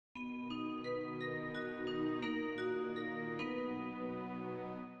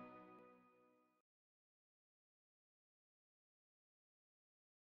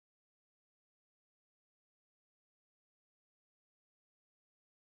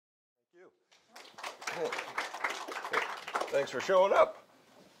Thanks for showing up.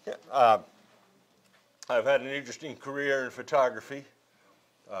 Yeah, I've had an interesting career in photography,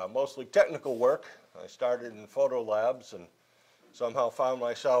 mostly technical work. I started in photo labs and somehow found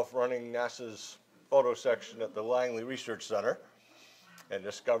myself running NASA's photo section at the Langley Research Center and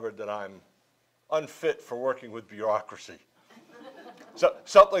discovered that I'm unfit for working with bureaucracy. So,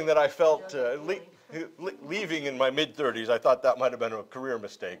 something that I felt leaving in my mid-30s. I thought that might have been a career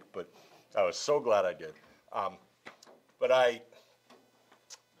mistake, but I was so glad I did. But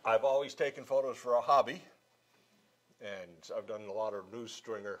I've always taken photos for a hobby, and I've done a lot of news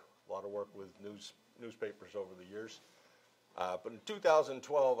stringer, a lot of work with newspapers over the years. But in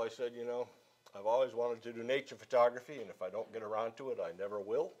 2012, I said, you know, I've always wanted to do nature photography, and if I don't get around to it, I never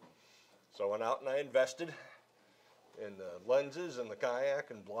will. So I went out and I invested in the lenses and the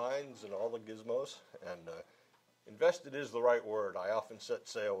kayak and blinds and all the gizmos. And invested is the right word. I often set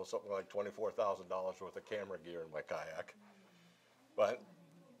sail with something like $24,000 worth of camera gear in my kayak. But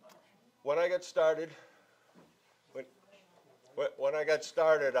when I got started,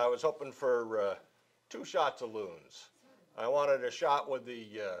 I was hoping for 2 shots of loons. I wanted a shot with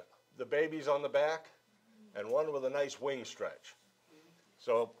the babies on the back and one with a nice wing stretch.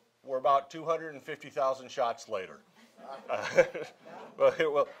 So we're about 250,000 shots later.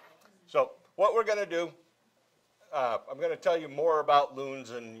 So what we're going to do, I'm going to tell you more about loons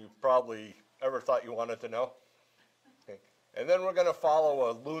than you probably ever thought you wanted to know. Okay. And then we're going to follow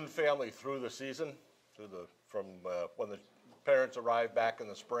a loon family through the season, from when the parents arrive back in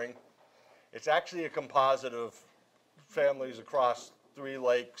the spring. It's actually a composite of families across 3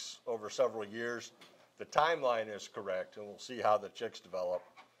 lakes over several years. The timeline is correct, and we'll see how the chicks develop.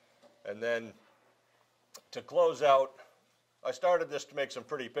 And then to close out, I started this to make some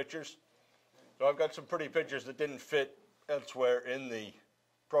pretty pictures. So I've got some pretty pictures that didn't fit elsewhere in the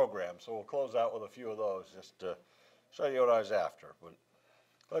program. So we'll close out with a few of those just to show you what I was after. But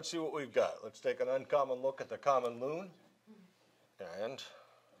let's see what we've got. Let's take an uncommon look at the common loon. And,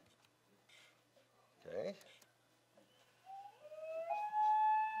 okay.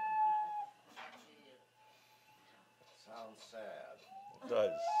 Sounds sad. It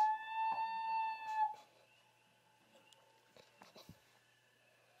does.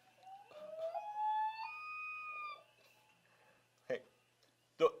 Hey,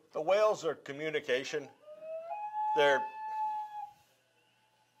 the whales are communication. They're,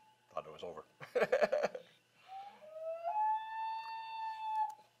 thought it was over.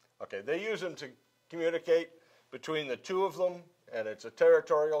 Okay, they use them to communicate between the 2 of them, and it's a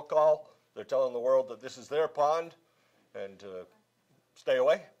territorial call. They're telling the world that this is their pond and to stay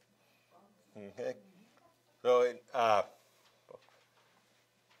away. Okay, so that's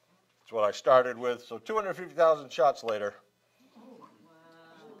what I started with. So 250,000 shots later.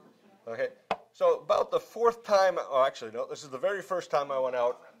 Okay, so about the 4th time, oh, actually, no, this is the very first time I went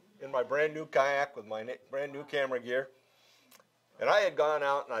out in my brand new kayak with my brand new camera gear. And I had gone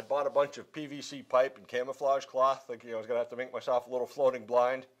out and I'd bought a bunch of PVC pipe and camouflage cloth, thinking I was going to have to make myself a little floating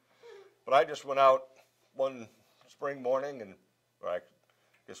blind. But I just went out one spring morning, and I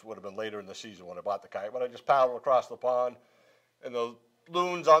guess it would have been later in the season when I bought the kayak, but I just paddled across the pond, and the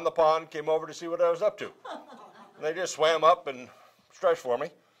loons on the pond came over to see what I was up to. And they just swam up and stretched for me.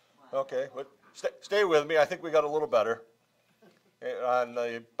 Okay, but stay with me. I think we got a little better. And on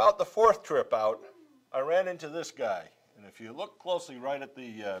about the 4th trip out, I ran into this guy. And if you look closely right at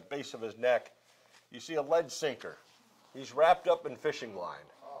the base of his neck, you see a lead sinker. He's wrapped up in fishing line.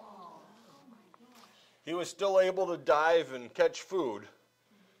 He was still able to dive and catch food,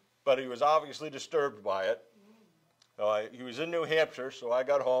 but he was obviously disturbed by it. So he was in New Hampshire, so I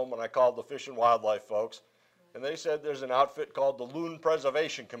got home and I called the Fish and Wildlife folks, and they said there's an outfit called the Loon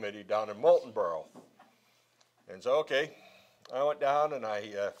Preservation Committee down in Moultonborough. And so, okay, I went down and I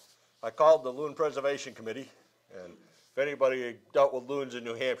called the Loon Preservation Committee, and if anybody dealt with loons in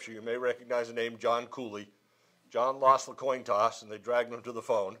New Hampshire, you may recognize the name John Cooley. John lost the coin toss, and they dragged him to the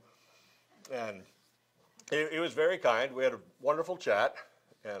phone. And he was very kind. We had a wonderful chat,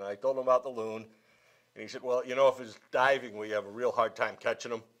 and I told him about the loon. And he said, well, you know, if it's diving, we have a real hard time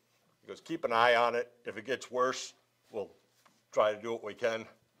catching them. He goes, keep an eye on it. If it gets worse, we'll try to do what we can.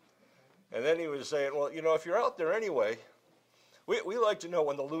 And then he was saying, well, you know, if you're out there anyway, we like to know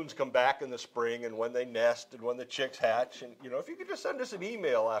when the loons come back in the spring and when they nest and when the chicks hatch. And, you know, if you could just send us an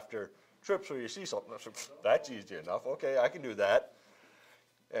email after trips where you see something. I said, that's easy enough. Okay, I can do that.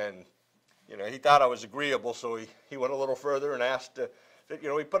 And, you know, he thought I was agreeable, so he went a little further and asked, you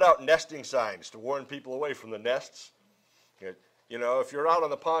know, we put out nesting signs to warn people away from the nests. You know, if you're out on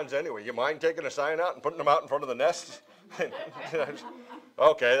the ponds anyway, you mind taking a sign out and putting them out in front of the nests?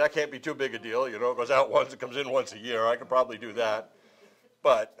 Okay, that can't be too big a deal. You know, it goes out once, it comes in once a year. I could probably do that.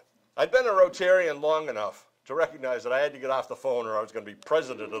 But I'd been a Rotarian long enough to recognize that I had to get off the phone or I was going to be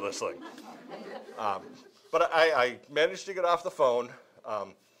president of this thing. But I managed to get off the phone,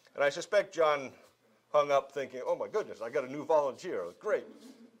 and I suspect John hung up thinking, oh my goodness, I got a new volunteer. Great.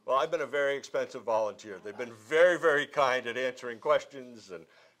 Well, I've been a very expensive volunteer. They've been very, very kind at answering questions and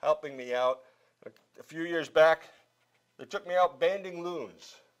helping me out. A few years back, they took me out banding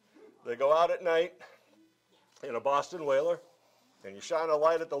loons. They go out at night in a Boston whaler, and you shine a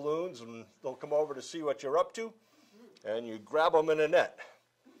light at the loons, and they'll come over to see what you're up to, and you grab them in a net.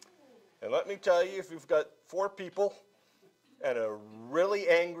 And let me tell you, if you've got 4 people and a really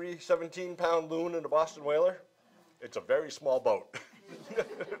angry 17-pound loon in a Boston whaler, it's a very small boat.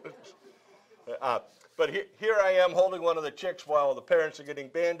 But here I am holding one of the chicks while the parents are getting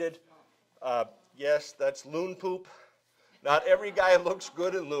banded. Yes, that's loon poop. Not every guy looks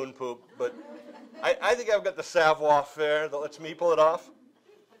good in loon poop, but I think I've got the savoir faire that lets me pull it off.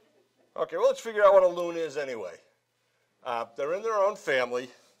 Okay, well, let's figure out what a loon is anyway. They're in their own family.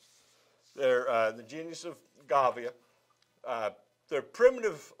 They're the genus of Gavia. They're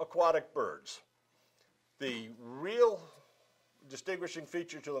primitive aquatic birds. The real distinguishing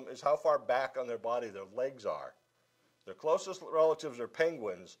feature to them is how far back on their body their legs are. Their closest relatives are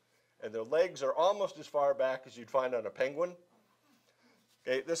penguins, and their legs are almost as far back as you'd find on a penguin.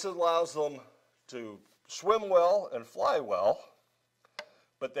 Okay, this allows them to swim well and fly well,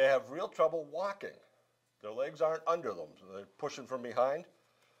 but they have real trouble walking. Their legs aren't under them, so they're pushing from behind.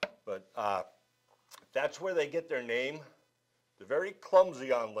 But that's where they get their name. They're very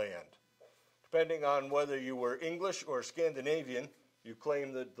clumsy on land. Depending on whether you were English or Scandinavian, you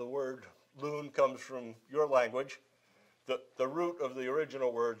claim that the word loon comes from your language. The root of the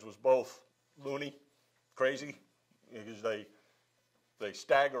original words was both loony, crazy, because they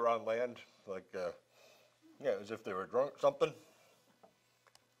stagger on land like, as if they were drunk or something.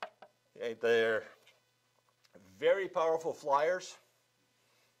 They're very powerful flyers.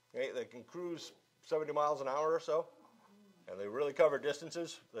 They can cruise 70 miles an hour or so, and they really cover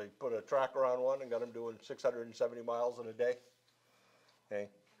distances. They put a tracker on one and got them doing 670 miles in a day. Okay.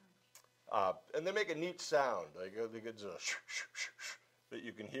 And they make a neat sound. They get a that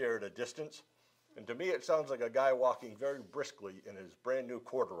you can hear at a distance. And to me, it sounds like a guy walking very briskly in his brand new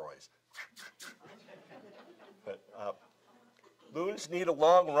corduroys. But loons need a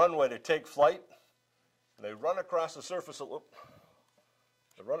long runway to take flight. And they run across the surface of the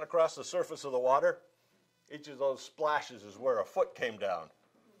water. Each of those splashes is where a foot came down.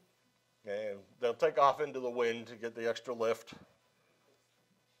 And they'll take off into the wind to get the extra lift.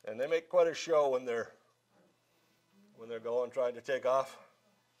 And they make quite a show when they're going, trying to take off.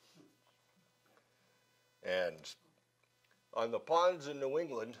 And on the ponds in New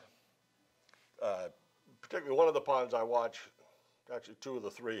England, particularly one of the ponds I watch, actually 2 of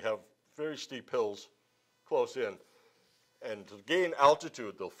the 3 have very steep hills close in. And to gain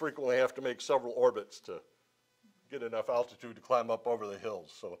altitude, they'll frequently have to make several orbits to get enough altitude to climb up over the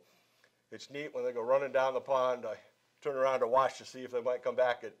hills. So it's neat when they go running down the pond. I turn around to watch to see if they might come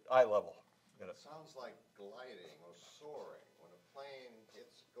back at eye level. It sounds like gliding or soaring. When a plane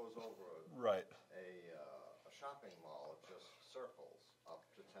goes over right. a shopping mall, it just circles up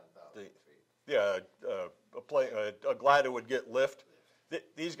to 10,000 feet. Yeah, a glider would get lift.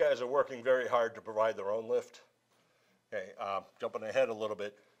 These guys are working very hard to provide their own lift. Okay, jumping ahead a little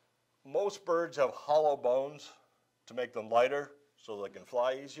bit. Most birds have hollow bones to make them lighter so they can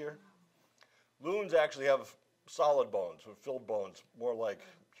fly easier. Loons actually have solid bones, or filled bones, more like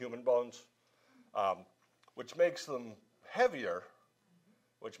human bones, which makes them heavier,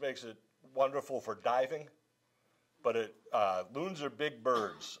 which makes it wonderful for diving. But loons are big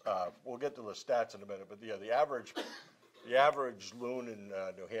birds. We'll get to the stats in a minute, but the average loon in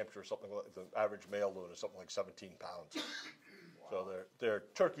New Hampshire, something like the average male loon is something like 17 pounds. Wow. So they're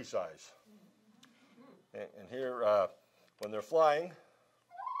turkey size. And here, when they're flying,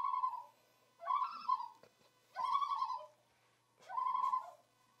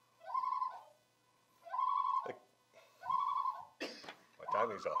 my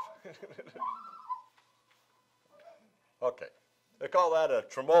timing's off. Okay, they call that a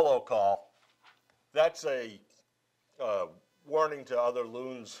tremolo call. That's a warning to other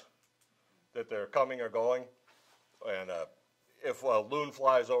loons that they're coming or going. And if a loon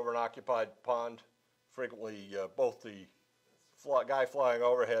flies over an occupied pond, frequently both the guy flying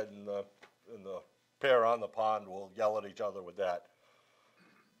overhead and the pair on the pond will yell at each other with that.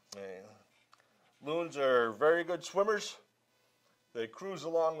 And loons are very good swimmers. They cruise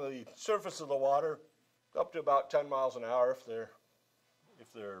along the surface of the water up to about 10 miles an hour if they're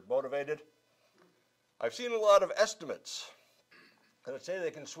if they're motivated. I've seen a lot of estimates that say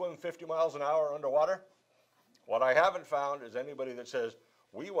they can swim 50 miles an hour underwater. What I haven't found is anybody that says,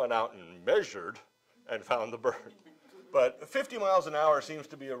 we went out and measured and found the bird. But 50 miles an hour seems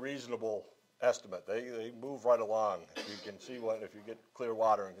to be a reasonable estimate. They move right along. You can see one, if you get clear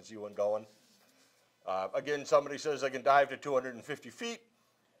water and can see one going. Again, somebody says they can dive to 250 feet.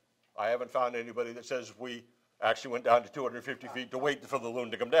 I haven't found anybody that says we actually went down to 250 feet to wait for the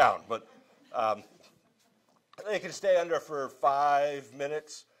loon to come down. But they can stay under for 5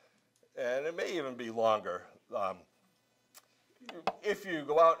 minutes, and it may even be longer. If you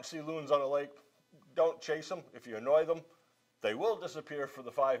go out and see loons on a lake, don't chase them. If you annoy them, they will disappear for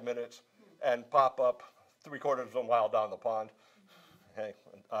the 5 minutes and pop up 3/4 of a mile down the pond. Okay.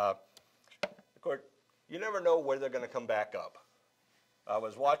 Of course, you never know where they're going to come back up. I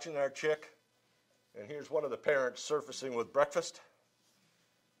was watching our chick, and here's one of the parents surfacing with breakfast.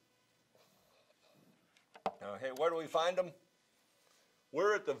 Hey, where do we find them?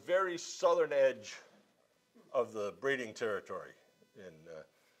 We're at the very southern edge of the breeding territory.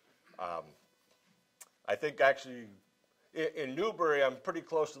 I think actually in Newbury, I'm pretty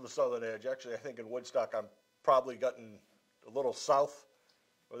close to the southern edge. Actually, I think in Woodstock, I'm probably gotten a little south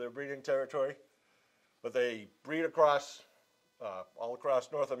of their breeding territory. But they breed across, all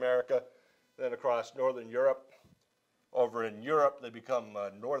across North America, then across northern Europe. Over in Europe, they become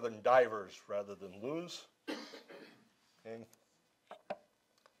northern divers rather than loons. And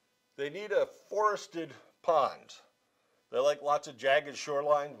they need a forested pond. They like lots of jagged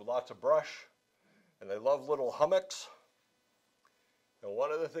shoreline with lots of brush, and they love little hummocks. And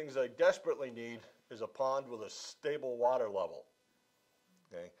one of the things they desperately need is a pond with a stable water level.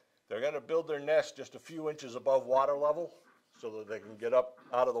 Okay? They're going to build their nest just a few inches above water level so that they can get up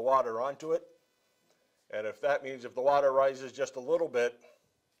out of the water onto it. And if that means if the water rises just a little bit,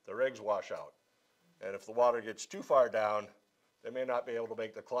 their eggs wash out. And if the water gets too far down, they may not be able to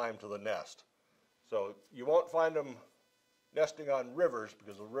make the climb to the nest. So you won't find them nesting on rivers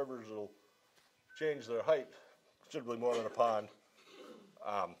because the rivers will change their height considerably more than a pond.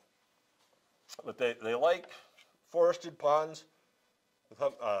 But they like forested ponds with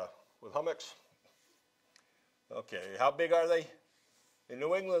hummocks. Okay, how big are they? In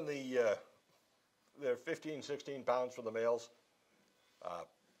New England, they're 15, 16 pounds for the males.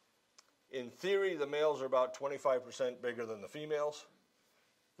 In theory, the males are about 25% bigger than the females.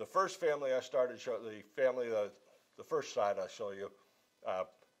 The first family I started, the first side I show you,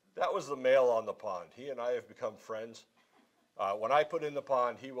 that was the male on the pond. He and I have become friends. When I put in the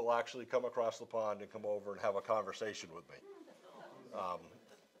pond, he will actually come across the pond and come over and have a conversation with me.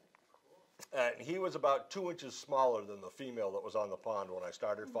 And he was about 2 inches smaller than the female that was on the pond when I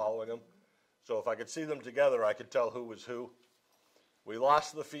started following him. So if I could see them together, I could tell who was who. We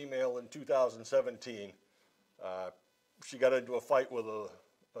lost the female in 2017. She got into a fight with a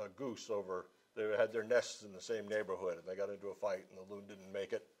goose over, they had their nests in the same neighborhood, and they got into a fight, and the loon didn't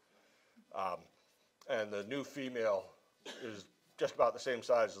make it. And the new female is just about the same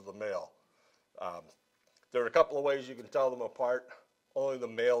size as the male. There are a couple of ways you can tell them apart. Only the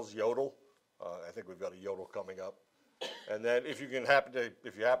males yodel. I think we've got a yodel coming up. And then if you happen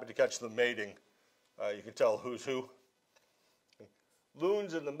to catch them mating, you can tell who's who.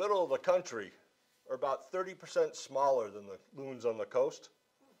 Loons in the middle of the country are about 30% smaller than the loons on the coast.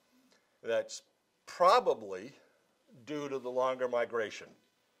 That's probably due to the longer migration.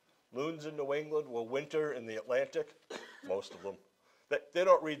 Loons in New England will winter in the Atlantic, most of them. They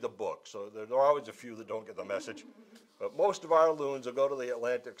don't read the book, so there are always a few that don't get the message. But most of our loons will go to the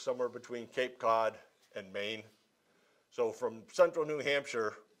Atlantic somewhere between Cape Cod and Maine. So from central New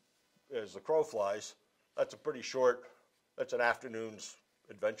Hampshire, as the crow flies, that's a pretty short, that's an afternoon's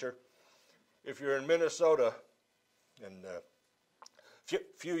adventure. If you're in Minnesota, and a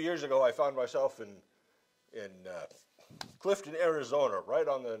few years ago I found myself in Clifton, Arizona, right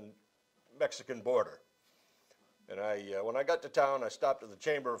on the Mexican border. And when I got to town, I stopped at the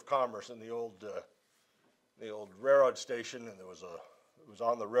Chamber of Commerce in the old railroad station, and it was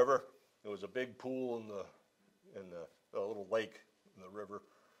on the river. There was a big pool in the little lake in the river,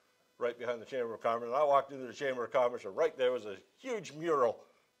 right behind the Chamber of Commerce. And I walked into the Chamber of Commerce, and right there was a huge mural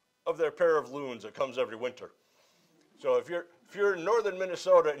of their pair of loons that comes every winter. So if you're in northern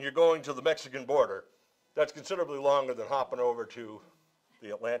Minnesota and you're going to the Mexican border, that's considerably longer than hopping over to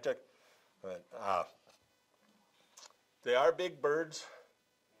the Atlantic. But, they are big birds.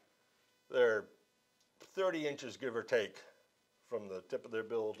 They're 30 inches, give or take, from the tip of their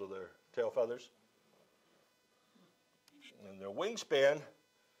bill to their tail feathers. And their wingspan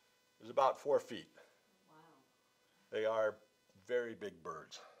is about 4 feet. Wow. They are very big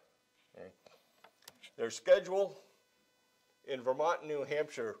birds. Okay. Their schedule in Vermont and New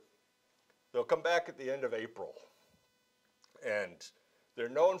Hampshire, they'll come back at the end of April. And they're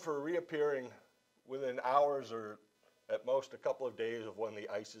known for reappearing within hours or at most a couple of days of when the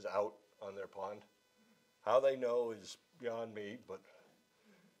ice is out on their pond. How they know is beyond me, but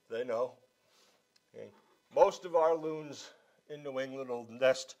they know. Okay. Most of our loons in New England will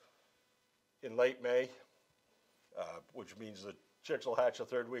nest in late May, which means the chicks will hatch the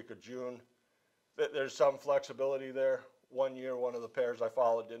third week of June. There's some flexibility there. One year, one of the pairs I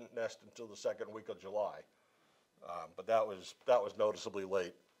followed didn't nest until the second week of July, but that was noticeably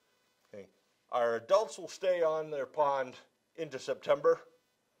late. Okay. Our adults will stay on their pond into September,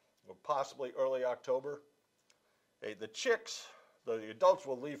 or possibly early October. Okay. The chicks, the adults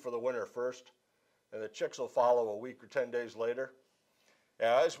will leave for the winter first, and the chicks will follow a week or 10 days later.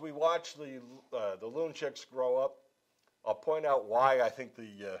 As we watch the loon chicks grow up, I'll point out why I think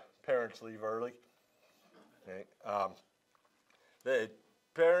the parents leave early. Okay. The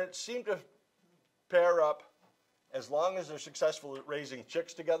parents seem to pair up as long as they're successful at raising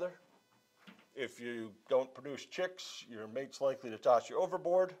chicks together. If you don't produce chicks, your mate's likely to toss you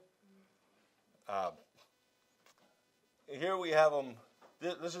overboard. Here we have them.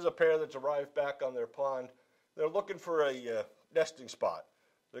 This is a pair that's arrived back on their pond. They're looking for a nesting spot.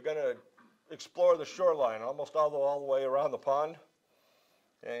 They're going to explore the shoreline almost all the way around the pond.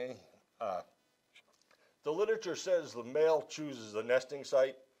 Okay. The literature says the male chooses the nesting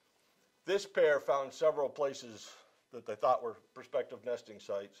site. This pair found several places that they thought were prospective nesting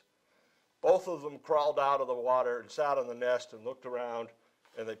sites. Both of them crawled out of the water and sat on the nest and looked around,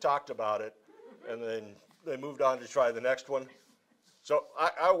 and they talked about it, and then they moved on to try the next one. So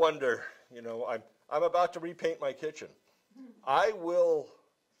I wonder, you know, I'm about to repaint my kitchen. I will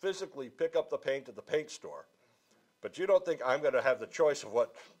physically pick up the paint at the paint store, but you don't think I'm going to have the choice of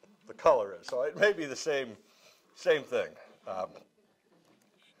what the color is. So it may be the same thing.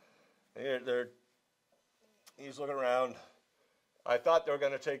 He's looking around. I thought they were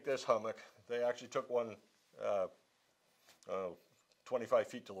going to take this hummock. They actually took one 25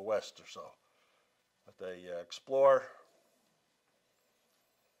 feet to the west or so. But they explore.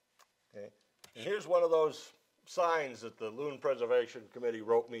 Okay. And here's one of those signs that the Loon Preservation Committee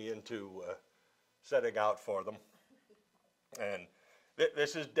wrote me into setting out for them. And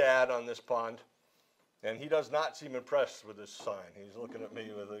this is Dad on this pond, and he does not seem impressed with this sign. He's looking at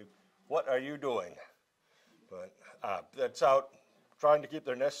me with a, "What are you doing?" But that's out trying to keep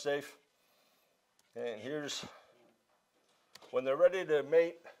their nest safe. And here's, when they're ready to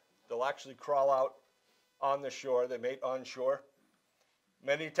mate, they'll actually crawl out on the shore. They mate on shore.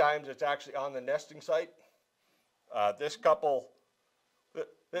 Many times it's actually on the nesting site. This couple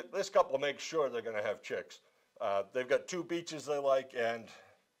makes sure they're going to have chicks. They've got two beaches they like and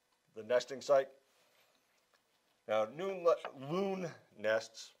the nesting site. Now, loon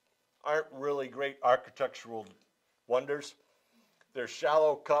nests aren't really great architectural wonders. They're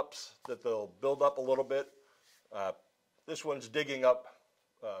shallow cups that they'll build up a little bit. This one's digging up,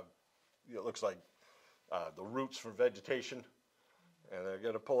 it looks like the roots for vegetation, and they're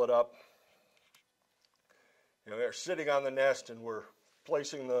going to pull it up. You know, they're sitting on the nest, and we're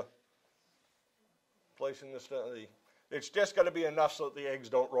placing this. It's just going to be enough so that the eggs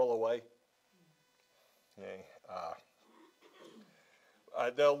don't roll away. Okay.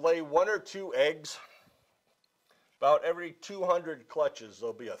 They'll lay 1 or 2 eggs. About every 200 clutches,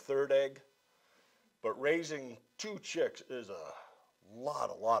 there'll be a third egg. But raising 2 chicks is a lot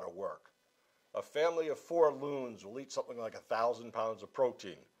of work. A family of 4 loons will eat something like 1,000 pounds of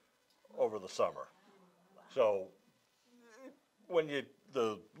protein over the summer. So when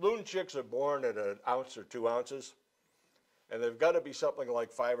the loon chicks are born at 1 ounce or 2 ounces, and they've got to be something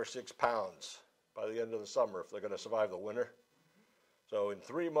like 5 or 6 pounds by the end of the summer if they're going to survive the winter. So in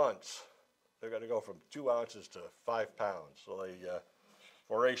 3 months, they're going to go from 2 ounces to 5 pounds. So they're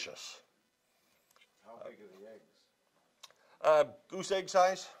voracious. How big are the eggs? Goose egg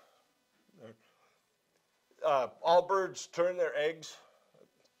size. All birds turn their eggs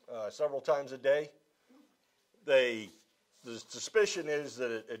several times a day. The suspicion is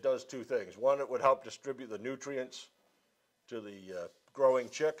that it does 2 things. One, it would help distribute the nutrients to the growing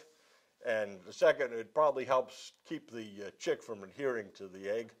chick. And the second, it probably helps keep the chick from adhering to the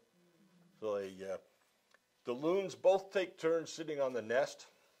egg. So the loons both take turns sitting on the nest,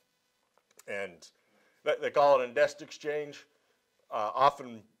 and they call it a nest exchange.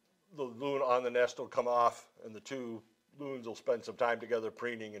 Often the loon on the nest will come off, and the 2 loons will spend some time together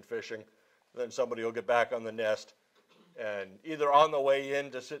preening and fishing. Then somebody will get back on the nest, and either on the way in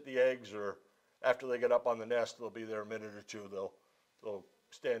to sit the eggs or after they get up on the nest, they'll be there a minute or 2. They'll they'll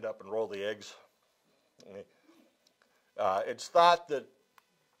stand up and roll the eggs. It's thought that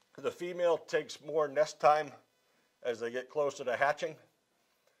the female takes more nest time as they get closer to hatching.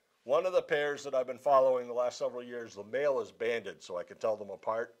 One of the pairs that I've been following the last several years, the male is banded, so I can tell them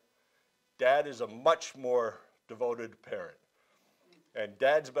apart. Dad is a much more devoted parent. And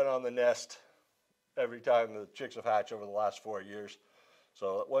Dad's been on the nest every time the chicks have hatched over the last 4 years.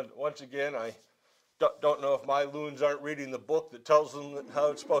 So once again, I don't know if my loons aren't reading the book that tells them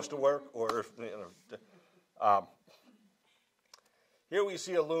how it's supposed to work, or if, here we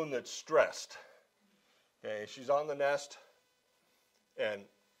see a loon that's stressed. Okay, she's on the nest, and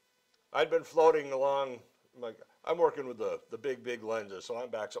I'd been floating along. I'm working with the big lenses, so I'm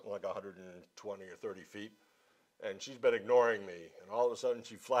back something like 120 or 30 feet, and she's been ignoring me. And all of a sudden,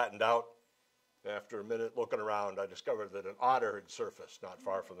 she flattened out. After a minute looking around, I discovered that an otter had surfaced not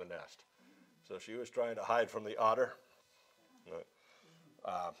far from the nest. So she was trying to hide from the otter.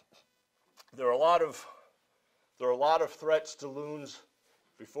 There are a lot of threats to loons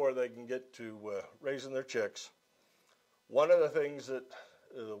before they can get to raising their chicks. One of the things that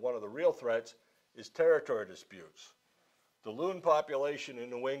one of the real threats is territory disputes. The loon population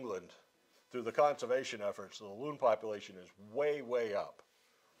in New England, through the conservation efforts, the loon population is way up.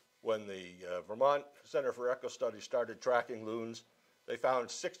 When the Vermont Center for Eco Studies started tracking loons, they found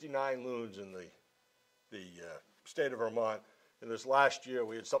 69 loons in the state of Vermont. And this last year,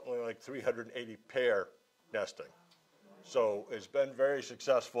 we had something like 380 pair nesting. So it's been very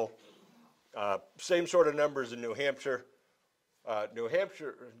successful. Same sort of numbers in New Hampshire.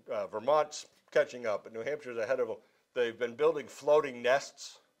 Vermont's catching up, but New Hampshire's ahead of them. They've been building floating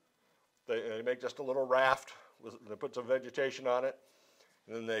nests. They make just a little raft. They put some vegetation on it.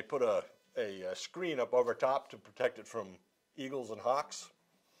 And then they put a screen up over top to protect it from eagles and hawks.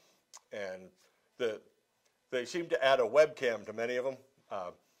 And they seem to add a webcam to many of them.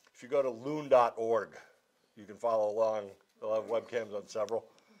 If you go to loon.org, you can follow along. They'll have webcams on several.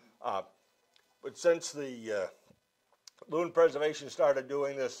 But since the loon preservation started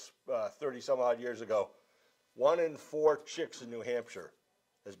doing this 30 some odd years ago, 1 in 4 chicks in New Hampshire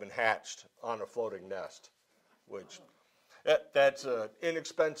has been hatched on a floating nest, which that's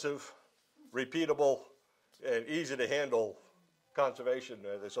inexpensive, repeatable, and easy to handle conservation.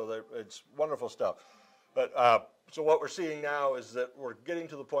 So it's wonderful stuff. But so what we're seeing now is that we're getting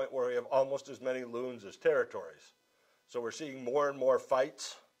to the point where we have almost as many loons as territories. So we're seeing more and more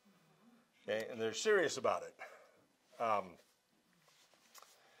fights, okay, and they're serious about it.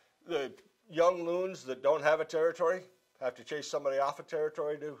 The young loons that don't have a territory have to chase somebody off a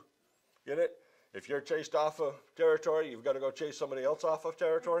territory to get it. If you're chased off a territory, you've got to go chase somebody else off of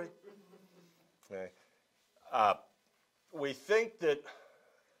territory. Okay. We think that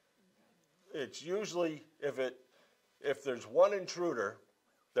it's usually, if there's one intruder,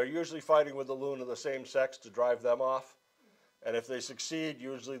 they're usually fighting with a loon of the same sex to drive them off. And if they succeed,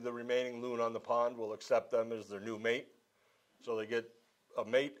 usually the remaining loon on the pond will accept them as their new mate. So they get a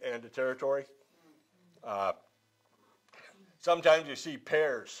mate and a territory. Sometimes you see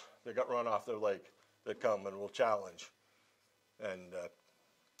pairs that got run off their lake that come and will challenge. And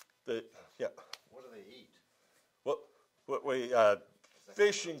yeah. What do they eat? Well,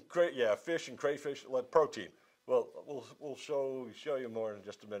 fish and crayfish, like protein. Well, we'll show you more in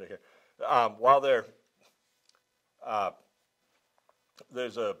just a minute here. While there's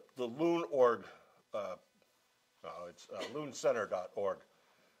the Loon org. It's looncenter.org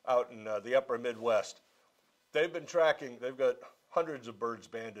out in the upper Midwest. They've been tracking. They've got hundreds of birds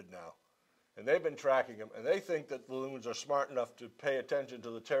banded now, and they've been tracking them. And they think that the loons are smart enough to pay attention to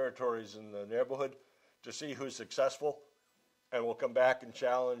the territories in the neighborhood to see who's successful, and will come back and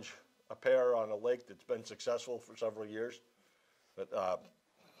challenge a pair on a lake that's been successful for several years. But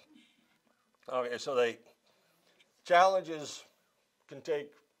okay, so challenges can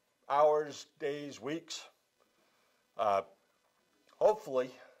take hours, days, weeks.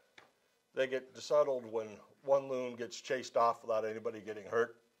 Hopefully, they get settled when one loon gets chased off without anybody getting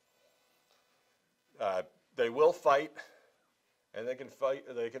hurt. They will fight, and they can fight.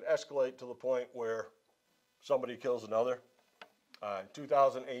 They can escalate to the point where somebody kills another. In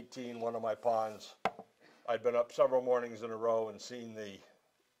 2018, one of my ponds, I'd been up several mornings in a row and seen the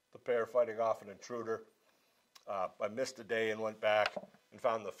pair fighting off an intruder. I missed a day and went back and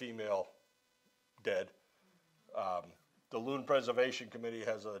found the female dead. The Loon Preservation Committee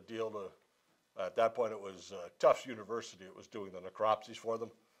has a deal to, at that point it was Tufts University, it was doing the necropsies for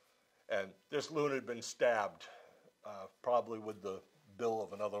them. And this loon had been stabbed, probably with the bill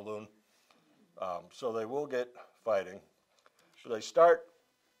of another loon. So they will get fighting. So they circle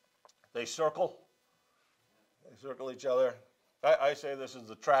each other, I say this is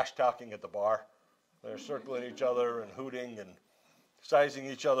the trash talking at the bar. They're circling each other and hooting and sizing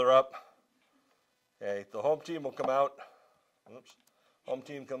each other up. Okay, the home team will come out. Oops. Home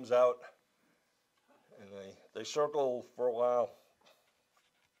team comes out, and they circle for a while.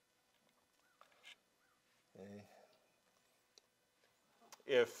 Okay.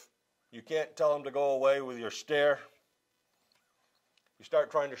 If you can't tell them to go away with your stare, you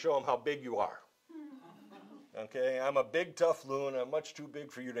start trying to show them how big you are. Okay, I'm a big, tough loon. I'm much too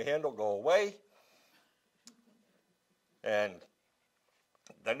big for you to handle. Go away. And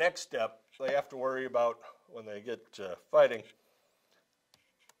the next step they have to worry about when they get fighting,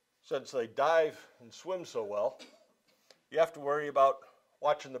 since they dive and swim so well, you have to worry about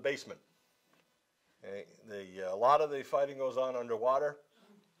watching the basement. Okay? A lot of the fighting goes on underwater,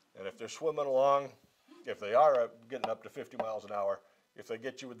 and if they're swimming along, if they are getting up to 50 miles an hour, if they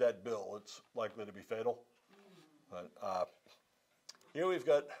get you with that bill, it's likely to be fatal. But here we've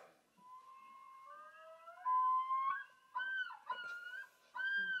got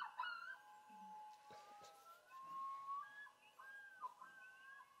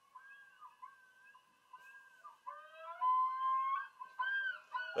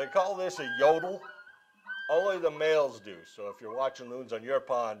they call this a yodel. Only the males do. So if you're watching loons on your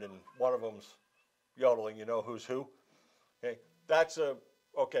pond and one of them's yodeling, you know who's who. Okay, that's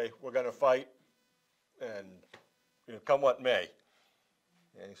okay, we're going to fight, and come what may.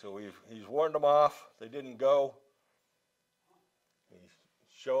 Okay, so he's warned them off. They didn't go. He's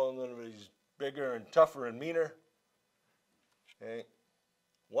showing them he's bigger and tougher and meaner. Okay,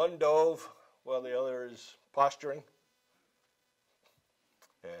 one dove while the other is posturing.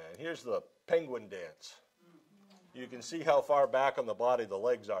 And here's the penguin dance. You can see how far back on the body the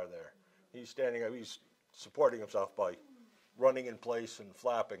legs are there. He's standing up, he's supporting himself by running in place and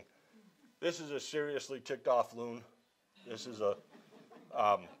flapping. This is a seriously ticked off loon. This is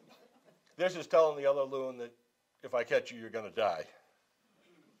this is telling the other loon that if I catch you, you're going to die.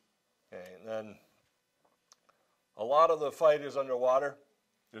 Okay, and then a lot of the fight is underwater.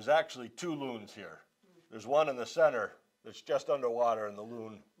 There's actually two loons here. There's one in the center that's just underwater, and the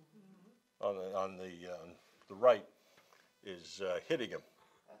loon on the right is hitting him.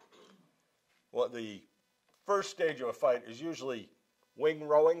 Well, the first stage of a fight is usually wing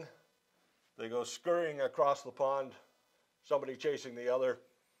rowing. They go scurrying across the pond, somebody chasing the other,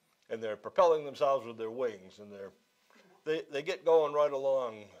 and they're propelling themselves with their wings, and they get going right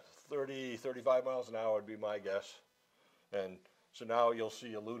along 30, 35 miles an hour would be my guess. And so now you'll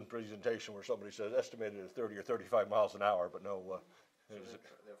see a loon presentation where somebody says estimated at 30 or 35 miles an hour, but no. So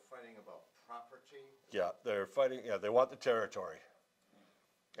they're fighting about property? Yeah, they're fighting. Yeah, they want the territory.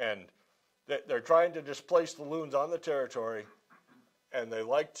 And they're trying to displace the loons on the territory, and they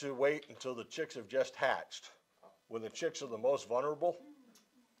like to wait until the chicks have just hatched. When the chicks are the most vulnerable,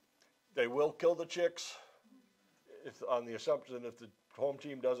 they will kill the chicks on the assumption if the home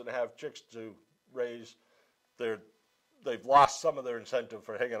team doesn't have chicks to raise, they've lost some of their incentive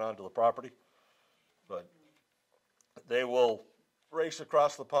for hanging on to the property. But they will race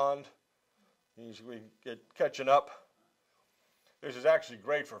across the pond. We get catching up. This is actually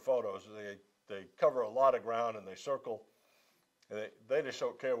great for photos. They cover a lot of ground and they circle. And they just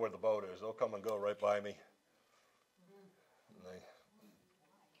don't care where the boat is. They'll come and go right by me.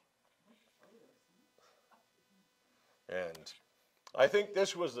 And I think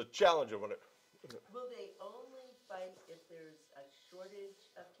this was the challenge of it. Will they only fight if there's a shortage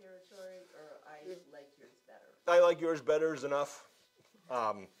of territory, or I like yours better? I like yours better is enough.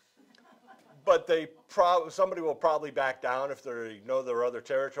 But somebody will probably back down if they know there are other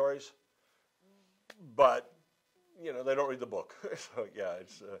territories. But they don't read the book. So yeah,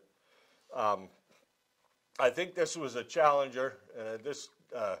 it's. I think this was a challenger. This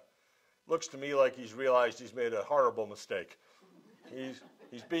looks to me like he's realized he's made a horrible mistake.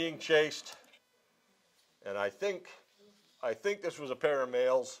 He's being chased, and I think this was a pair of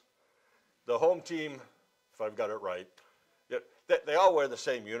males. The home team, if I've got it right, they all wear the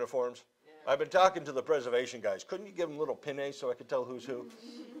same uniforms. Yeah. I've been talking to the preservation guys. Couldn't you give them little pinnays so I could tell who's who?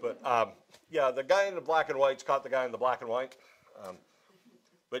 But yeah, the guy in the black and white's caught the guy in the black and white.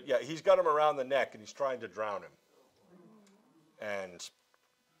 But yeah, he's got him around the neck and he's trying to drown him. And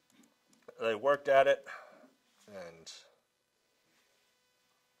they worked at it, and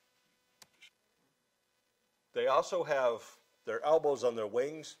they also have their elbows on their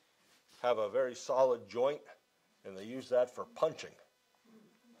wings, have a very solid joint, and they use that for punching.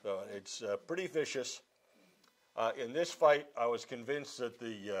 So it's pretty vicious. In this fight, I was convinced that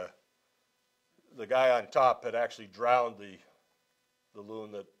the guy on top had actually drowned the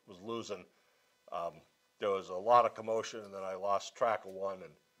loon that was losing. there was a lot of commotion, and then I lost track of one,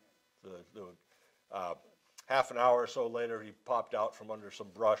 and half an hour or so later, he popped out from under some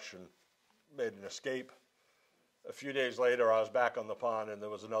brush and made an escape. A few days later, I was back on the pond, and there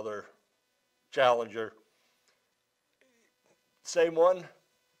was another challenger. Same one?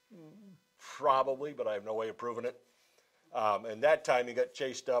 Probably, but I have no way of proving it. And that time, he got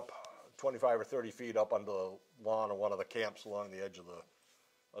chased up 25 or 30 feet up onto the lawn of one of the camps along the edge of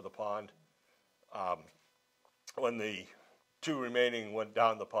the pond. When the two remaining went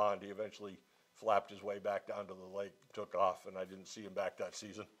down the pond, he eventually flapped his way back down to the lake, took off, and I didn't see him back that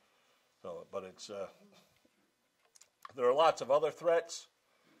season. So, but there are lots of other threats.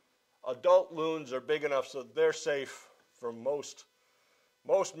 Adult loons are big enough so they're safe from most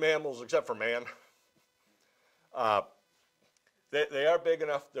mammals except for man. They are big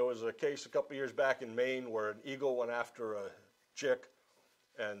enough. There was a case a couple years back in Maine where an eagle went after a chick,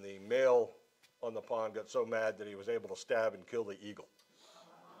 and the male on the pond got so mad that he was able to stab and kill the eagle.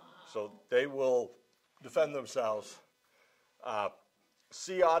 So they will defend themselves.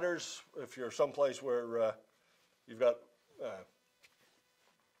 Sea otters, if you're someplace where you've got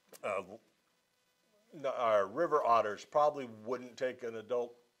our river otters, probably wouldn't take an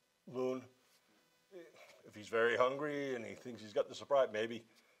adult loon. If he's very hungry and he thinks he's got the surprise, maybe.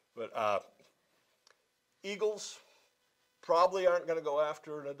 But eagles probably aren't going to go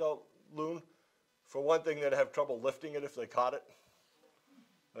after an adult loon. For one thing, they'd have trouble lifting it if they caught it.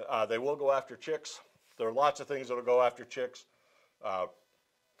 They will go after chicks. There are lots of things that will go after chicks.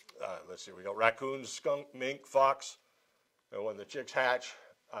 Let's see, we got raccoons, skunk, mink, fox. And when the chicks hatch,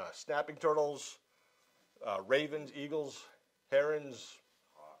 snapping turtles, ravens, eagles, herons,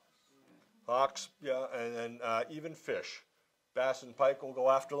 hawks, yeah, and then even fish. Bass and pike will go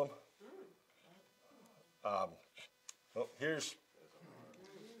after them.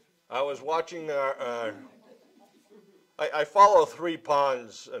 I was watching, I follow 3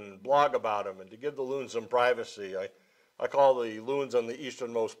 ponds and blog about them, and to give the loons some privacy, I call the loons on the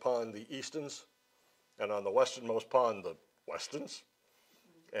easternmost pond the Eastons, and on the westernmost pond the Westons.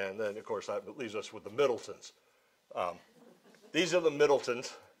 And then, of course, that leaves us with the Middletons. These are the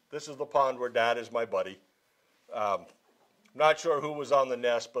Middletons. This is the pond where Dad is my buddy. Not sure who was on the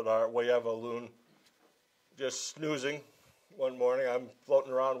nest, but we have a loon just snoozing one morning. I'm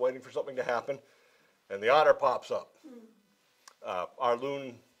floating around waiting for something to happen, and the otter pops up. Our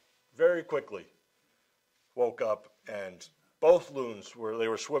loon very quickly woke up, and both loons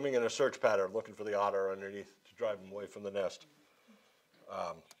were swimming in a search pattern looking for the otter underneath to drive him away from the nest.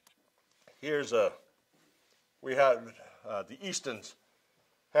 We had the Eastons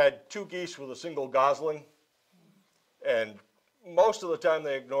had 2 geese with a single gosling, and most of the time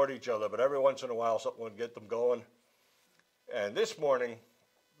they ignored each other, but every once in a while something would get them going. And this morning,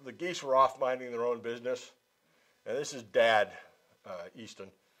 the geese were off minding their own business, and this is Dad,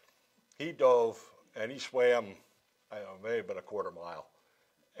 Easton. He dove and he swam, I don't know, maybe about a quarter mile,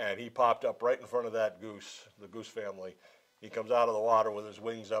 and he popped up right in front of that goose, the goose family. He comes out of the water with his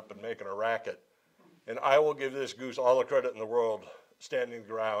wings up and making a racket. And I will give this goose all the credit in the world, standing the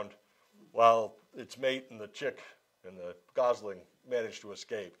ground, while its mate and the chick and the gosling managed to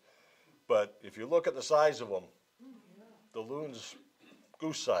escape. But if you look at the size of them, the loon's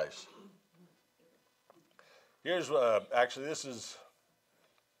goose size. Here's, actually this is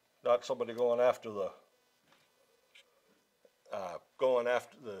not somebody going after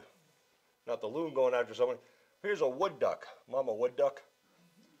not the loon going after someone. Here's a wood duck, mama wood duck.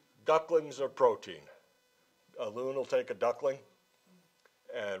 Ducklings are protein. A loon will take a duckling.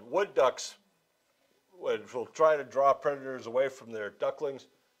 And wood ducks will try to draw predators away from their ducklings.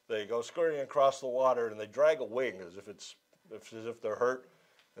 They go scurrying across the water and they drag a wing as if they're hurt,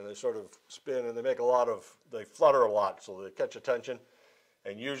 and they sort of spin and they flutter a lot so they catch attention.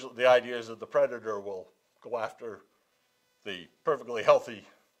 And usually the idea is that the predator will go after the perfectly healthy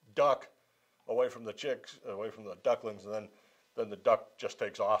duck away from the chicks, away from the ducklings, and then the duck just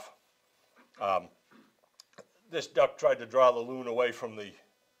takes off. This duck tried to draw the loon away from the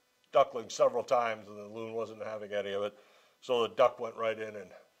duckling several times, and the loon wasn't having any of it. So the duck went right in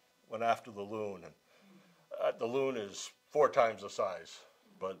and went after the loon. And the loon is 4 times the size,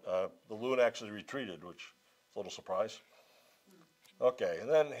 but the loon actually retreated, which is a little surprise. Okay, and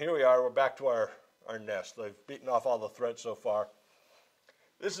then here we are. We're back to our nest. They've beaten off all the threats so far.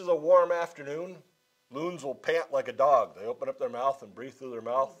 This is a warm afternoon. Loons will pant like a dog. They open up their mouth and breathe through their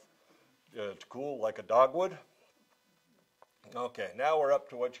mouth to cool like a dog would. Okay, now we're up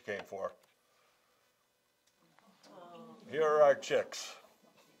to what you came for. Here are our chicks.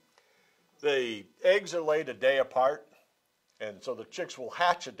 The eggs are laid a day apart, and so the chicks will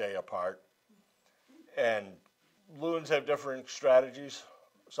hatch a day apart. And loons have different strategies.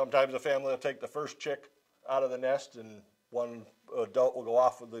 Sometimes the family will take the first chick out of the nest, and one adult will go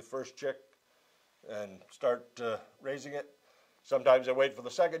off with the first chick and start raising it. Sometimes they wait for the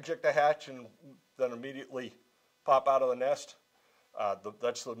second chick to hatch and then immediately pop out of the nest.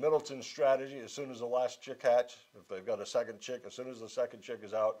 That's the Middleton strategy. As soon as the last chick hatch, if they've got a second chick, as soon as the second chick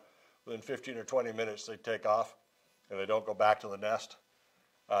is out, within 15 or 20 minutes they take off and they don't go back to the nest.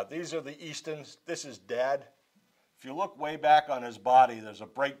 These are the Eastons. This is Dad. If you look way back on his body, there's a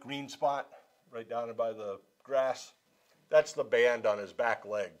bright green spot right down by the grass. That's the band on his back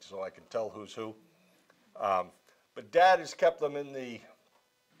leg, so I can tell who's who. But Dad has kept them in the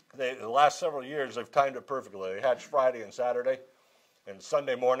last several years. They've timed it perfectly. They hatched Friday and Saturday, and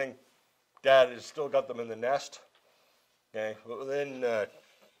Sunday morning, Dad has still got them in the nest. Okay, within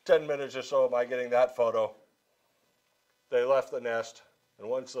 10 minutes or so of my getting that photo, they left the nest, and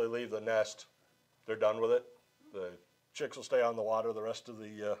once they leave the nest, they're done with it. The chicks will stay on the water the rest of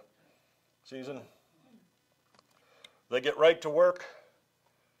the season. They get right to work.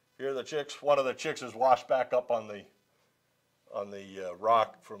 Here are the chicks. One of the chicks is washed back up on the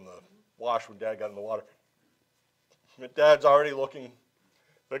rock from the wash when Dad got in the water. But Dad's already looking.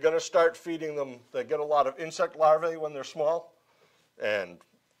 They're going to start feeding them. They get a lot of insect larvae when they're small, and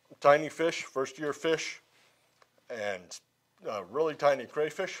tiny fish, first-year fish, and really tiny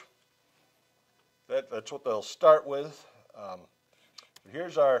crayfish. That's what they'll start with.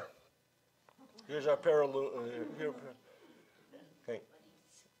 Here's our pair of okay.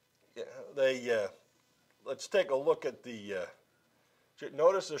 Yeah, let's take a look at the.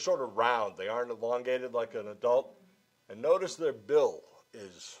 Notice they're sort of round. They aren't elongated like an adult. And notice their bill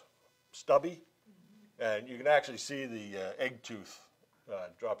is stubby, and you can actually see the egg tooth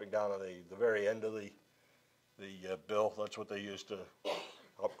dropping down on the very end of the bill. That's what they use to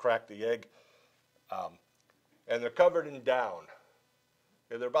help crack the egg. And they're covered in down.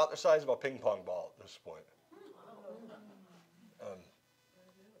 Yeah, they're about the size of a ping pong ball at this point.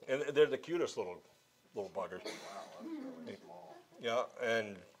 And they're the cutest little buggers. Yeah,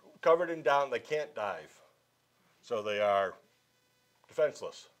 and covered in down. They can't dive, so they are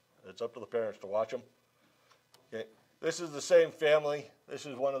defenseless. It's up to the parents to watch them. Okay. This is the same family. This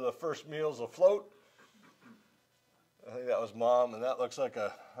is one of the first meals afloat. I think that was Mom, and that looks like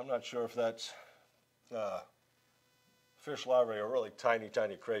I'm not sure if that's fish larvae or really tiny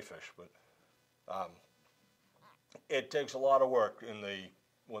crayfish, but it takes a lot of work.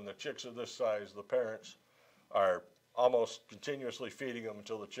 When the chicks are this size, the parents are almost continuously feeding them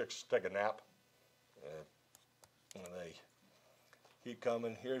until the chicks take a nap. And they keep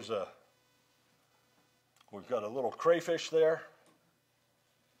coming. We've got a little crayfish there.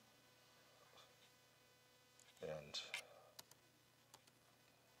 And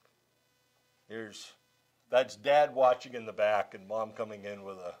that's Dad watching in the back and Mom coming in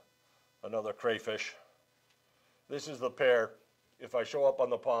with another crayfish. This is the pair. If I show up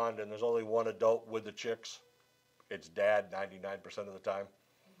on the pond and there's only one adult with the chicks, it's Dad 99% of the time.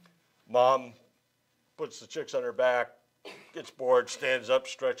 Mom puts the chicks on her back, gets bored, stands up,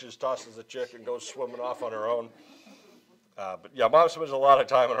 stretches, tosses the chick, and goes swimming off on her own. But yeah, Mom spends a lot of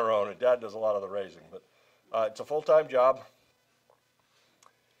time on her own, and Dad does a lot of the raising. But it's a full-time job.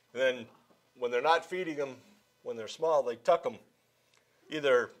 And then when they're not feeding them, when they're small, they tuck them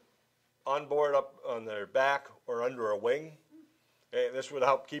either on board up on their back or under a wing. And this would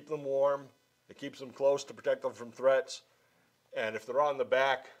help keep them warm. It keeps them close to protect them from threats. And if they're on the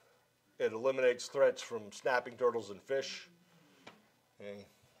back, it eliminates threats from snapping turtles and fish. Okay.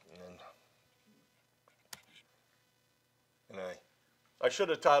 And I should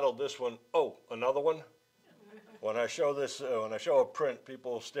have titled this one, "Oh, another one." When I show a print,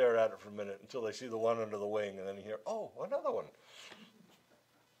 people stare at it for a minute until they see the one under the wing, and then you hear, "Oh, another one."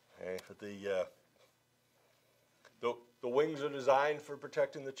 Okay, but the wings are designed for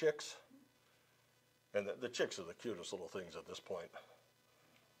protecting the chicks, and the chicks are the cutest little things at this point.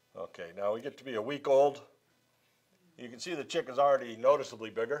 Okay, now we get to be a week old. You can see the chick is already noticeably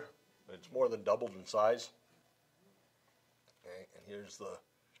bigger. It's more than doubled in size. Okay, and here's the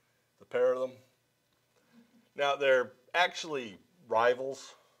pair of them. Now, they're actually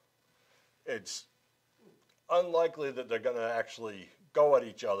rivals. It's unlikely that they're going to actually go at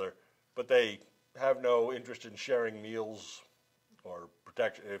each other, but they have no interest in sharing meals or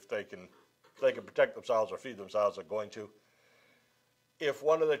protection. If they can protect themselves or feed themselves, they're going to. If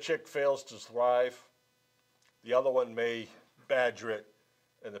one of the chick fails to thrive, the other one may badger it,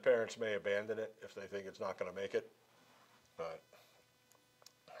 and the parents may abandon it if they think it's not going to make it. But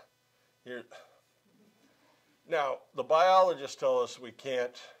here. Now, the biologists tell us we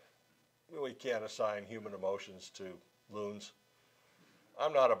can't we can't assign human emotions to loons.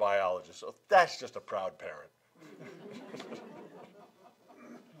 I'm not a biologist, so that's just a proud parent.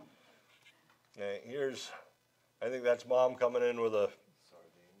 Okay, I think that's Mom coming in with a,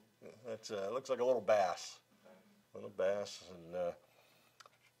 looks like a little bass. And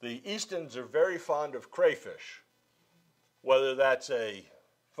the Eastons are very fond of crayfish. Whether that's a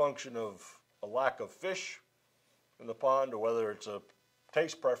function of a lack of fish in the pond or whether it's a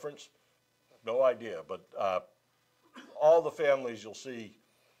taste preference, no idea. But all the families you'll see,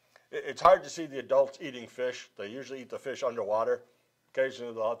 it's hard to see the adults eating fish. They usually eat the fish underwater.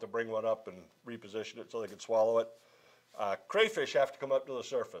 Occasionally they'll have to bring one up and reposition it so they can swallow it. Crayfish have to come up to the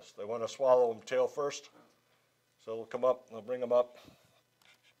surface. They want to swallow them tail first. So they'll come up, they'll bring them up.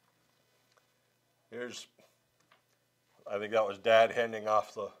 I think that was Dad handing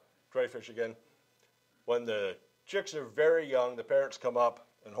off the crayfish again. When the chicks are very young, the parents come up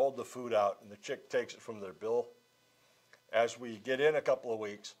and hold the food out, and the chick takes it from their bill. As we get in a couple of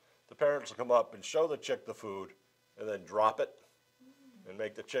weeks, the parents will come up and show the chick the food and then drop it and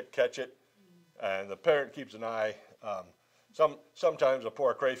make the chick catch it. And the parent keeps an eye. Sometimes a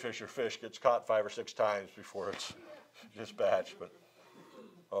poor crayfish or fish gets caught 5 or 6 times before it's dispatched. But,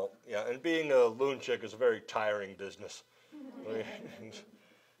 yeah, and being a loon chick is a very tiring business. He's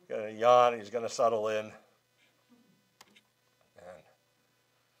going to yawn, he's going to settle in. And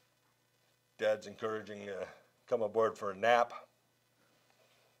Dad's encouraging come aboard for a nap.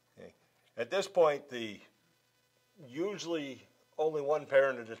 Okay. At this point, usually only one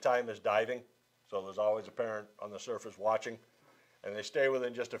parent at a time is diving, so there's always a parent on the surface watching, and they stay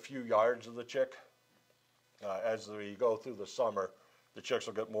within just a few yards of the chick. As we go through the summer, the chicks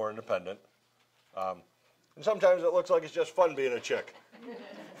will get more independent. And sometimes it looks like it's just fun being a chick.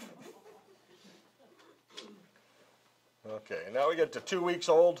 Okay, now we get to 2 weeks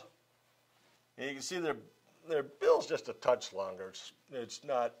old. And you can see their bill's just a touch longer. It's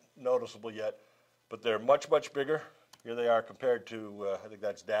not noticeable yet, but they're much, much bigger. Here they are compared to, I think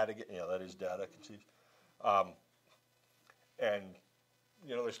that's Dad again. Yeah, that is Dad, I can see. And,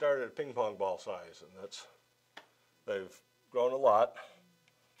 you know, they started at ping pong ball size, and they've grown a lot.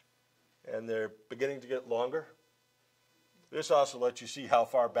 And they're beginning to get longer. This also lets you see how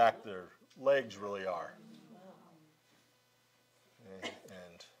far back their legs really are.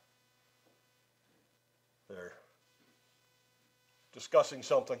 And they're discussing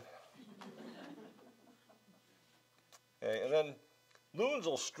something. And then loons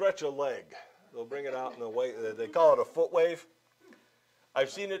will stretch a leg. They'll bring it out in a way, they call it a foot wave. I've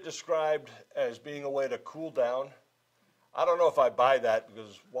seen it described as being a way to cool down. I don't know if I buy that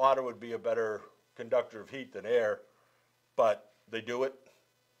because water would be a better conductor of heat than air, but they do it.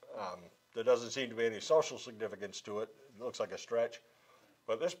 There doesn't seem to be any social significance to it. It looks like a stretch.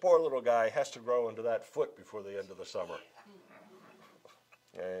 But this poor little guy has to grow into that foot before the end of the summer.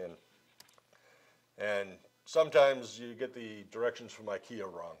 And sometimes you get the directions from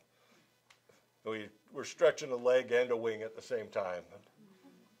IKEA wrong. We're stretching a leg and a wing at the same time.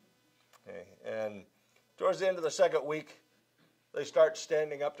 Okay. And towards the end of the second week, they start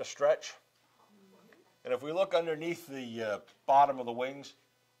standing up to stretch. And if we look underneath the bottom of the wings,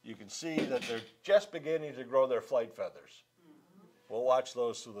 you can see that they're just beginning to grow their flight feathers. We'll watch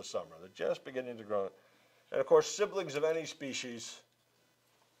those through the summer. They're just beginning to grow. And of course, siblings of any species,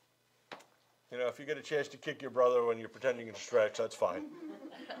 you know, if you get a chance to kick your brother when you're pretending to stretch, that's fine.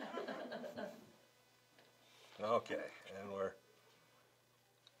 Okay, and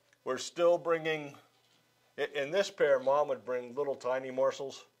we're still bringing, in this pair, Mom would bring little tiny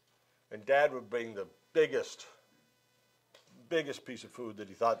morsels, and Dad would bring the biggest piece of food that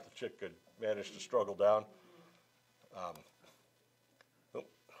he thought the chick could manage to struggle down.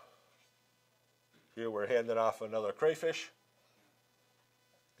 Here we're handing off another crayfish,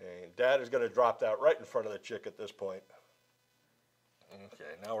 and Dad is going to drop that right in front of the chick at this point.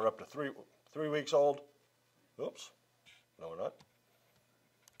 Okay, now we're up to three weeks old. Oops, no we're not.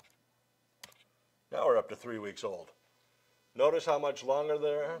 Now we're up to 3 weeks old. Notice how much longer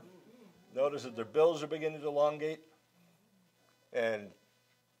they are. Notice that their bills are beginning to elongate. And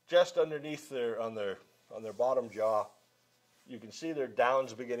just underneath on their bottom jaw, you can see their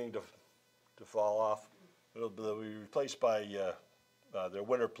downs beginning to fall off. They'll be replaced by their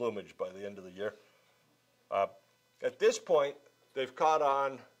winter plumage by the end of the year. At this point, they've caught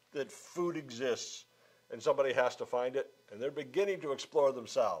on that food exists and somebody has to find it, and they're beginning to explore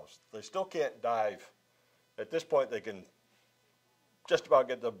themselves. They still can't dive. At this point, they can just about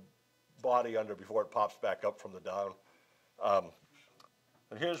get the body under before it pops back up from the down.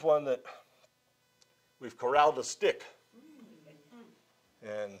 And here's one that we've corralled a stick.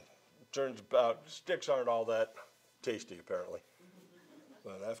 And turns out sticks aren't all that tasty, apparently.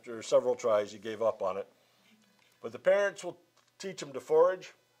 But after several tries, he gave up on it. But the parents will teach him to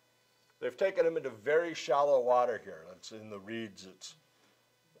forage. They've taken him into very shallow water here. It's in the reeds.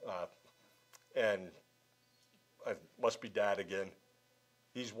 And it must be Dad again.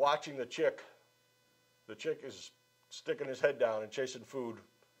 He's watching the chick. The chick is sticking his head down and chasing food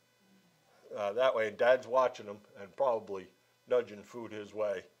that way, and Dad's watching him and probably nudging food his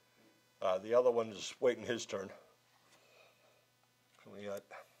way. The other one is waiting his turn.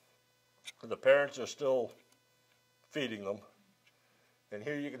 The parents are still feeding them. And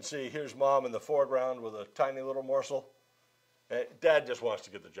here you can see, here's Mom in the foreground with a tiny little morsel. And Dad just wants to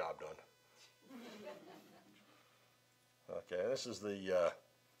get the job done. Okay, this is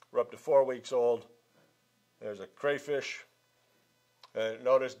we're up to 4 weeks old. There's a crayfish.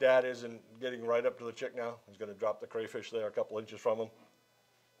 Notice Dad isn't getting right up to the chick now. He's going to drop the crayfish there a couple inches from him.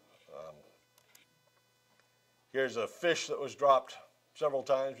 Here's a fish that was dropped several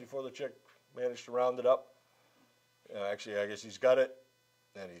times before the chick managed to round it up. Actually, I guess he's got it,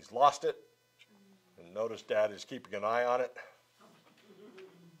 and he's lost it. And notice Dad is keeping an eye on it.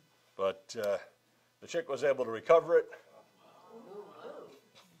 But the chick was able to recover it.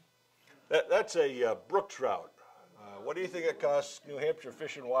 That's a brook trout. What do you think it costs New Hampshire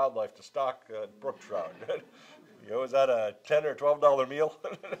Fish and Wildlife to stock brook trout? Is that a $10 or $12 meal?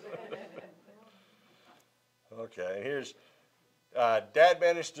 Okay, here's Dad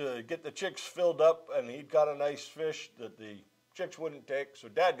managed to get the chicks filled up, and he'd got a nice fish that the chicks wouldn't take, so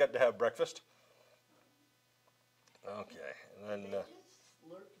Dad got to have breakfast. Okay, and then They just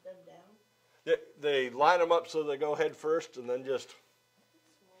slurp them down? they line them up so they go head first, and then just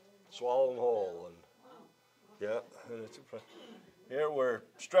swallow them whole. And yeah, and here we're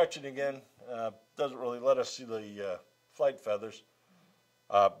stretching again. Doesn't really let us see the flight feathers.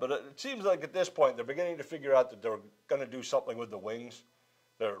 But it seems like at this point they're beginning to figure out that they're going to do something with the wings.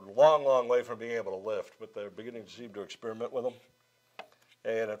 They're a long, long way from being able to lift, but they're beginning to seem to experiment with them.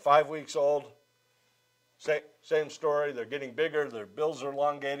 And at 5 weeks old, same story. They're getting bigger. Their bills are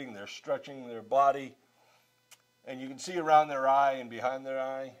elongating. They're stretching their body. And you can see around their eye and behind their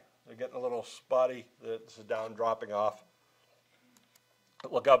eye, they're getting a little spotty. That's down dropping off.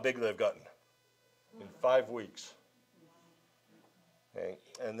 But look how big they've gotten in 5 weeks. Okay.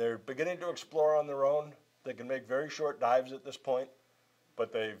 And they're beginning to explore on their own. They can make very short dives at this point,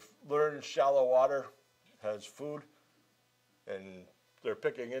 but they've learned shallow water has food, and they're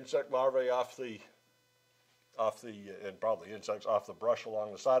picking insect larvae off the and probably insects off the brush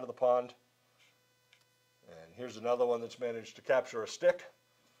along the side of the pond. And here's another one that's managed to capture a stick,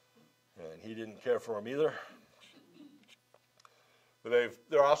 and he didn't care for him either. But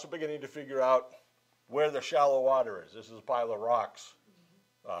they're also beginning to figure out where the shallow water is. This is a pile of rocks.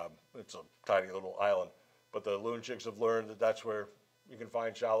 It's a tiny little island, but the loon chicks have learned that that's where you can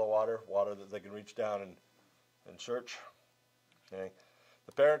find shallow water that they can reach down and search. Okay.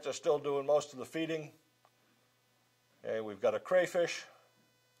 The parents are still doing most of the feeding. And we've got a crayfish.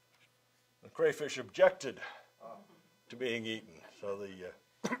 The crayfish objected to being eaten, so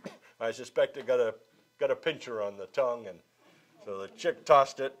I suspect it got a pincher on the tongue, and so the chick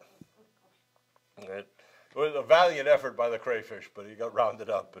tossed it. It was a valiant effort by the crayfish, but he got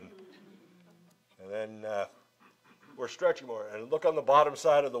rounded up, and then we're stretching more. And look on the bottom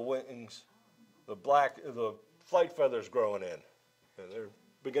side of the wings, the flight feathers growing in, and they're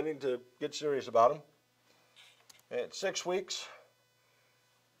beginning to get serious about them. At 6 weeks,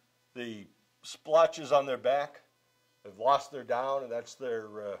 the splotches on their back have lost their down, and that's their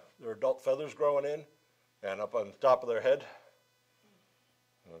adult feathers growing in, and up on the top of their head.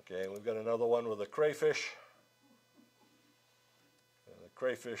 Okay, we've got another one with a crayfish. And the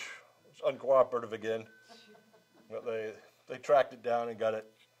crayfish is uncooperative again. But they tracked it down and got it.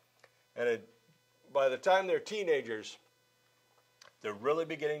 And by the time they're teenagers, they're really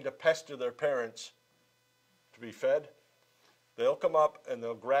beginning to pester their parents to be fed. They'll come up and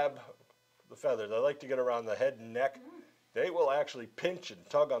they'll grab the feathers. They like to get around the head and neck. They will actually pinch and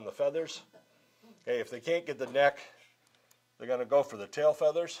tug on the feathers. Okay, if they can't get the neck, they're going to go for the tail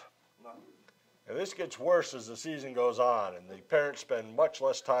feathers. And this gets worse as the season goes on, and the parents spend much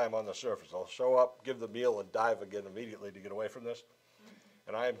less time on the surface. They'll show up, give the meal, and dive again immediately to get away from this.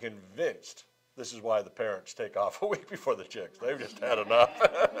 And I am convinced this is why the parents take off a week before the chicks. They've just had enough.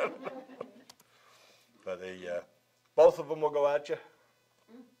 But both of them will go at you.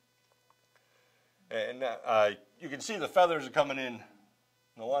 And you can see the feathers are coming in.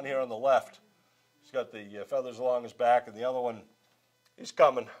 The one here on the left, he's got the feathers along his back, and the other one, he's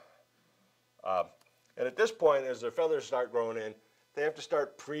coming. And at this point, as their feathers start growing in, they have to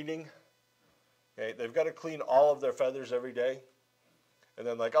start preening Okay, they've got to clean all of their feathers every day. And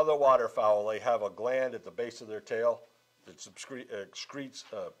then like other waterfowl, they have a gland at the base of their tail that excretes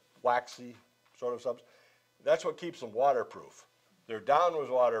waxy sort of substance. That's what keeps them waterproof. Their down was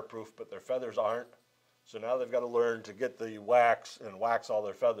waterproof, but their feathers aren't. So now they've got to learn to get the wax and wax all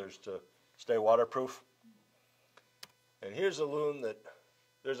their feathers to stay waterproof. And here's a loon that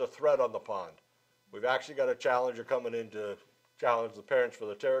there's a threat on the pond. We've actually got a challenger coming in to challenge the parents for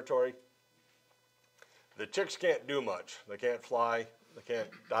the territory. The chicks can't do much. They can't fly. They can't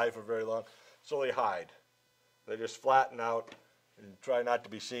dive for very long. So they hide. They just flatten out and try not to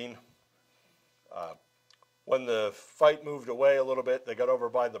be seen. When the fight moved away a little bit, they got over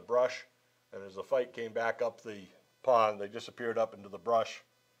by the brush. And as the fight came back up the pond, they disappeared up into the brush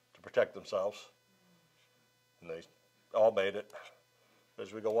to protect themselves. And they all made it.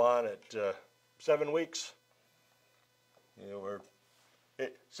 As we go on at 7 weeks, you know,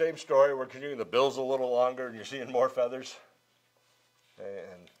 same story. We're continuing. The bill's a little longer, and you're seeing more feathers.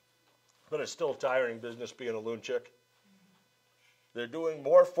 But it's still a tiring business being a loon chick. They're doing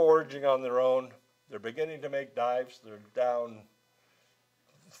more foraging on their own. They're beginning to make dives. They're down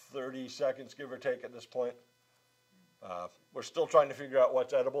 30 seconds, give or take, at this point. We're still trying to figure out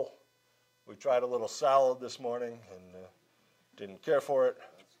what's edible. We tried a little salad this morning and didn't care for it.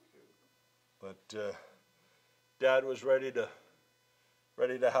 But Dad was ready to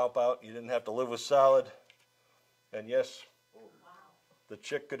help out. You didn't have to live with salad. And yes, the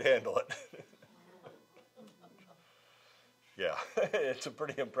chick could handle it. Yeah, it's a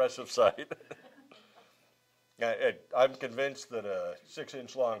pretty impressive sight. I'm convinced that a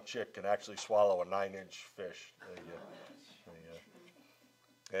 6-inch long chick can actually swallow a 9-inch fish.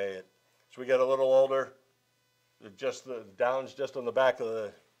 So we get a little older. Just the down's just on the back of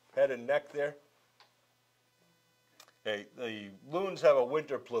the head and neck there. The loons have a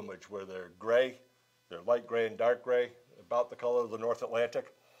winter plumage where they're gray. They're light gray and dark gray, about the color of the North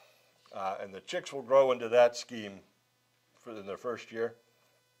Atlantic. And the chicks will grow into that scheme in their first year.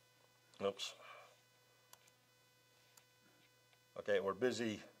 Oops. Okay, we're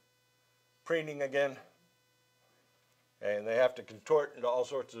busy preening again. And they have to contort into all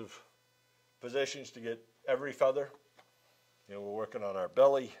sorts of positions to get every feather. You know, we're working on our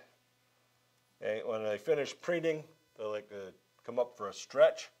belly. And when they finish preening, they like to come up for a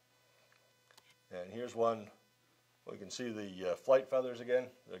stretch. And here's one. We can see the flight feathers again.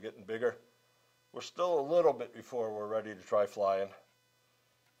 They're getting bigger. We're still a little bit before we're ready to try flying.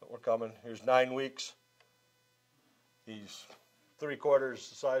 But we're coming. Here's 9 weeks. He's 3/4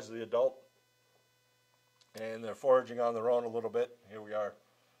 the size of the adult. And they're foraging on their own a little bit. Here we are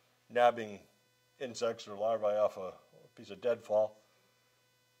nabbing insects or larvae off a piece of deadfall.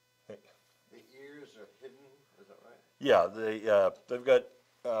 The ears are hidden, is that right? Yeah, they've got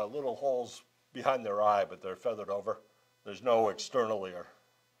little holes behind their eye, but they're feathered over. There's no external ear.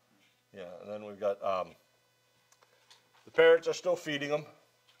 Yeah, and then we've got, the parents are still feeding them.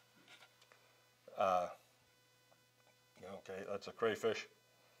 Okay, that's a crayfish.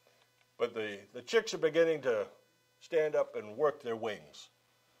 But the chicks are beginning to stand up and work their wings,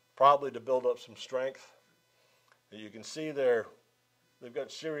 probably to build up some strength. You can see they've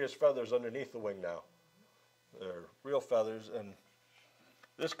got serious feathers underneath the wing now. They're real feathers, and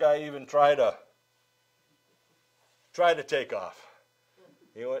this guy even tried to take off.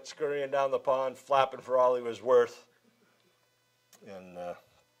 He went scurrying down the pond, flapping for all he was worth. And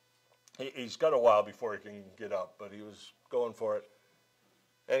he's got a while before he can get up, but he was going for it.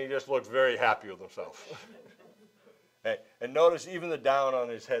 And he just looked very happy with himself. And notice even the down on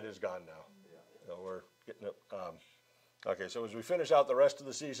his head is gone now. So we're getting it. Okay, so as we finish out the rest of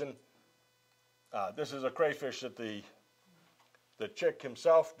the season, this is a crayfish that the chick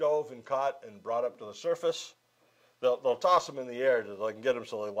himself dove and caught and brought up to the surface. They'll toss them in the air so they can get them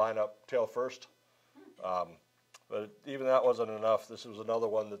so they line up tail first. But even that wasn't enough. This was another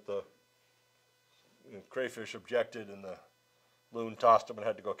one that the crayfish objected, and the loon tossed him and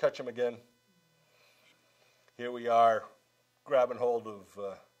had to go catch him again. Here we are grabbing hold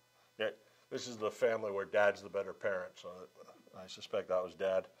of, this is the family where Dad's the better parent, so I suspect that was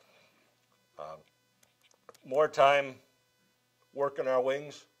Dad. More time working our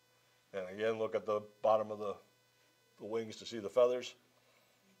wings, and again look at the bottom of the wings to see the feathers,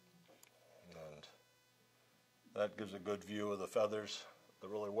 and that gives a good view of the feathers. They're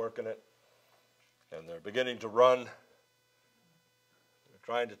really working it, and they're beginning to run. They're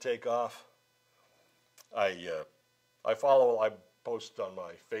trying to take off. I post on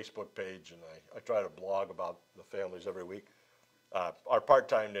my Facebook page, and I try to blog about the families every week. Our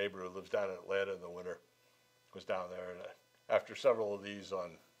part-time neighbor who lives down in Atlanta in the winter was down there, and after several of these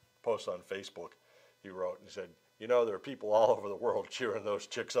posts on Facebook, he wrote, and said, you know, there are people all over the world cheering those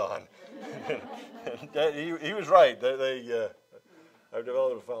chicks on. And he was right. I've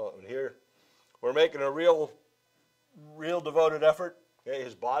developed a following here. We're making a real devoted effort. Okay,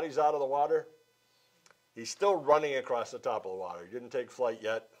 his body's out of the water. He's still running across the top of the water. He didn't take flight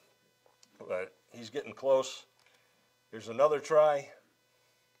yet, but he's getting close. Here's another try.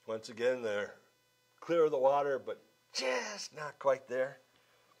 Once again, they're clear of the water, but just not quite there.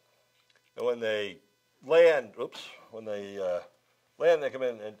 And when they land, they come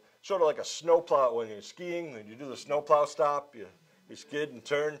in, and sort of like a snowplow when you're skiing, and you do the snowplow stop, you skid and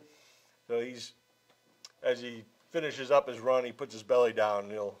turn. So as he finishes up his run, he puts his belly down,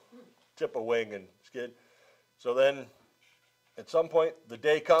 and he'll tip a wing and skid. So then, at some point, the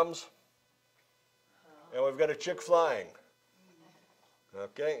day comes, and we've got a chick flying.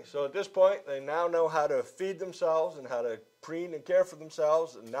 Okay, so at this point, they now know how to feed themselves and how to preen and care for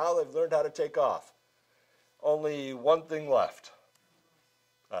themselves, and now they've learned how to take off. Only one thing left,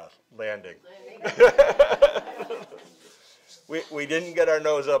 landing. We didn't get our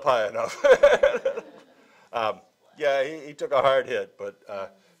nose up high enough. Yeah, he took a hard hit, but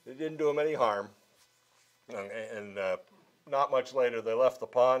it didn't do him any harm. And not much later, they left the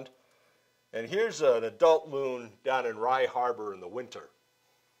pond. And here's an adult loon down in Rye Harbor in the winter.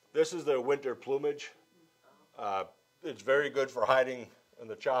 This is their winter plumage. It's very good for hiding in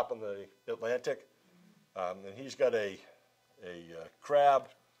the chop in the Atlantic. And he's got a crab,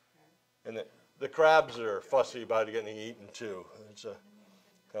 and the crabs are fussy about getting eaten too.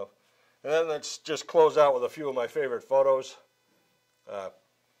 And then let's just close out with a few of my favorite photos.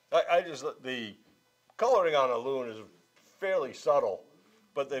 The coloring on a loon is fairly subtle,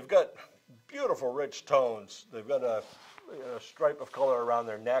 but they've got beautiful rich tones. They've got a stripe of color around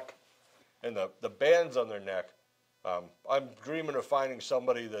their neck, and the bands on their neck. I'm dreaming of finding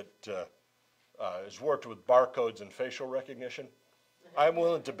somebody that has worked with barcodes and facial recognition. I'm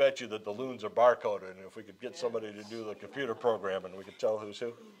willing to bet you that the loons are barcoded, and if we could get somebody to do the computer programming, we could tell who's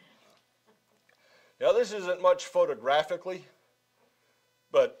who. Now, this isn't much photographically,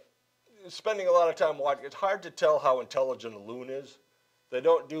 but spending a lot of time watching, it's hard to tell how intelligent a loon is. They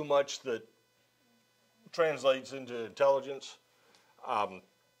don't do much that translates into intelligence.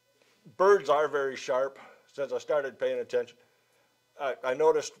 Birds are very sharp. Since I started paying attention, I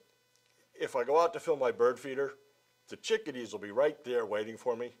noticed if I go out to fill my bird feeder, the chickadees will be right there waiting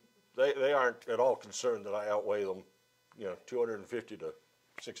for me. They aren't at all concerned that I outweigh them, 250 to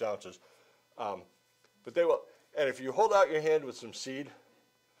 6 ounces. But they will, and if you hold out your hand with some seed,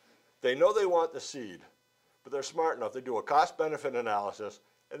 they know they want the seed, but they're smart enough. They do a cost-benefit analysis,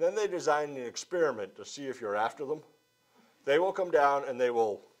 and then they design an experiment to see if you're after them. They will come down and they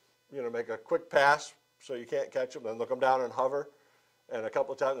will, make a quick pass so you can't catch them. Then they'll come down and hover, and a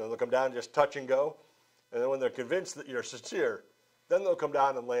couple of times, and then they'll come down and just touch and go. And then when they're convinced that you're sincere, then they'll come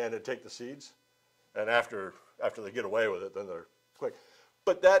down and land and take the seeds. And after they get away with it, then they're quick.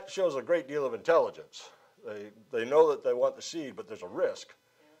 But that shows a great deal of intelligence. They know that they want the seed, but there's a risk,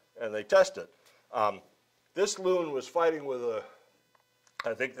 and they test it. This loon was fighting with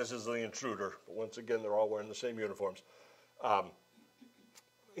I think this is the intruder, but once again, they're all wearing the same uniforms.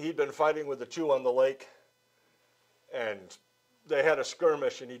 He'd been fighting with the two on the lake, and they had a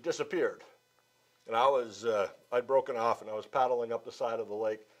skirmish, and he disappeared. And I'd broken off, and I was paddling up the side of the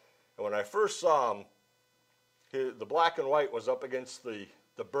lake. And when I first saw him, the black and white was up against the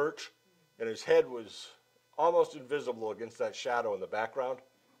birch, and his head was almost invisible against that shadow in the background.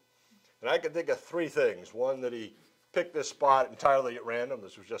 And I could think of 3 things. One, that he picked this spot entirely at random.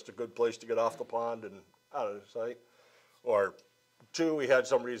 This was just a good place to get off the pond and out of sight. Or 2, he had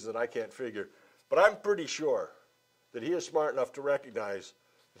some reason that I can't figure. But I'm pretty sure that he is smart enough to recognize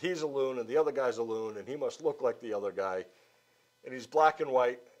that he's a loon and the other guy's a loon, and he must look like the other guy. And he's black and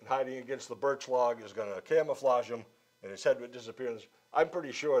white, and hiding against the birch log is going to camouflage him, and his head would disappear. I'm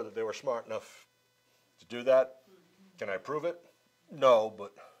pretty sure that they were smart enough to do that. Can I prove it? No,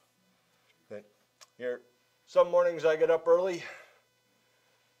 but here, some mornings I get up early,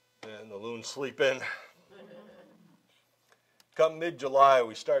 and the loons sleep in. Come mid-July,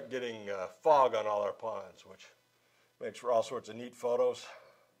 we start getting fog on all our ponds, which makes for all sorts of neat photos.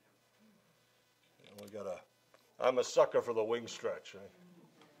 And I'm a sucker for the wing stretch. Right?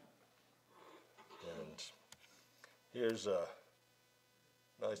 And here's a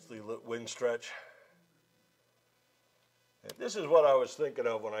nicely lit wing stretch. And this is what I was thinking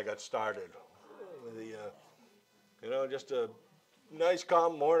of when I got started. Just a nice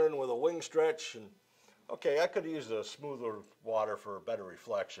calm morning with a wing stretch. And okay, I could use a smoother water for better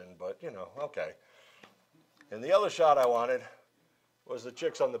reflection, but okay. And the other shot I wanted was the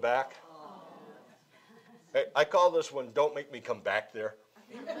chicks on the back. Hey, I call this one "Don't Make Me Come Back There."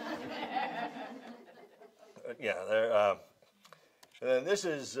 Yeah, and then this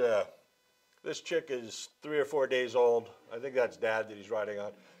is this chick is 3 or 4 days old. I think that's Dad that he's riding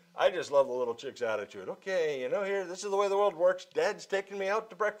on. I just love the little chick's attitude. Okay, you know, here, this is the way the world works. Dad's taking me out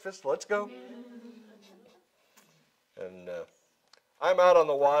to breakfast. Let's go. And I'm out on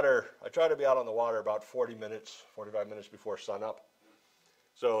the water. I try to be out on the water about 40 minutes, 45 minutes before sunup.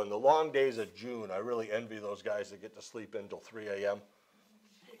 So in the long days of June, I really envy those guys that get to sleep until 3 a.m.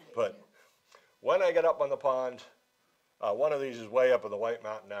 But when I get up on the pond, one of these is way up in the White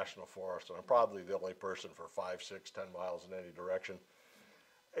Mountain National Forest, and I'm probably the only person for 5, 6, 10 miles in any direction.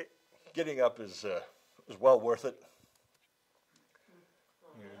 Getting up is well worth it.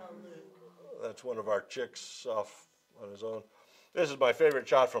 That's one of our chicks off on his own. This is my favorite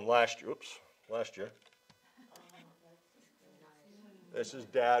shot from last year. Oops, last year. This is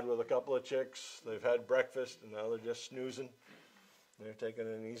Dad with a couple of chicks. They've had breakfast, and now they're just snoozing. They're taking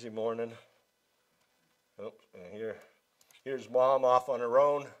an easy morning. Oh, and here's Mom off on her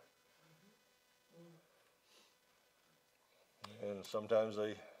own. And sometimes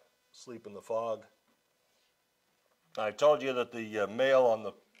they sleep in the fog. I told you that the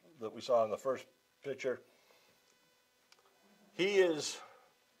male that we saw in the first picture,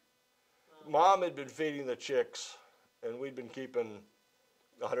 Mom had been feeding the chicks, and we'd been keeping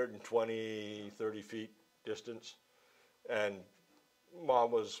 120, 30 feet distance, and Mom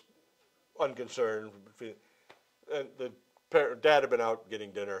was unconcerned. And Dad had been out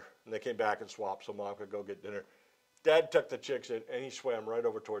getting dinner, and they came back and swapped so Mom could go get dinner. Dad took the chicks in, and he swam right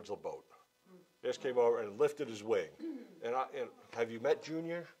over towards the boat. Just came over and lifted his wing. And have you met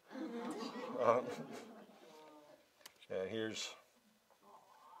Junior? And here's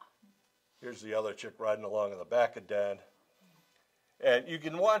the other chick riding along in the back of Dad. And you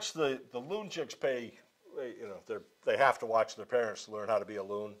can watch the loon chicks they have to watch their parents to learn how to be a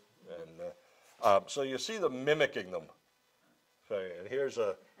loon. And so you see them mimicking them. So, and here's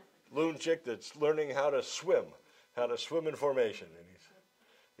a loon chick that's learning how to swim in formation.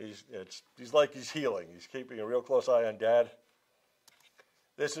 And he's like he's healing. He's keeping a real close eye on Dad.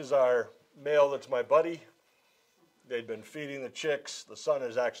 This is our male that's my buddy. They'd been feeding the chicks. The sun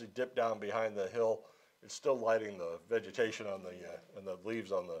has actually dipped down behind the hill. It's still lighting the vegetation on and the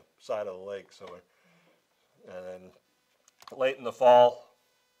leaves on the side of the lake. And then late in the fall,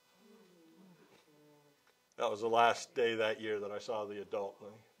 that was the last day that year that I saw the adult.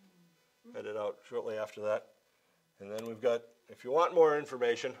 I headed out shortly after that. And then we've got, if you want more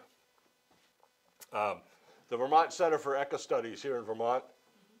information, the Vermont Center for Eco Studies here in Vermont.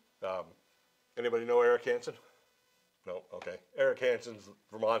 Anybody know Eric Hansen? No? Okay. Eric Hansen's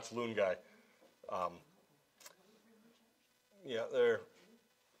Vermont's loon guy.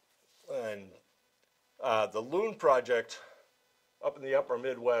 The Loon Project up in the upper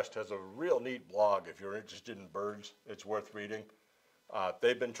Midwest has a real neat blog. If you're interested in birds, it's worth reading.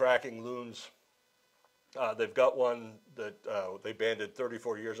 They've been tracking loons. They've got one that they banded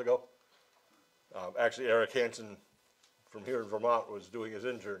 34 years ago. Actually, Eric Hansen from here in Vermont was doing his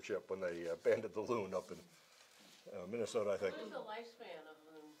internship when they banded the loon up in Minnesota, I think. What is the lifespan of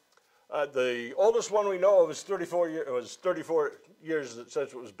loons? The oldest one we know of is 34 years. It was 34 years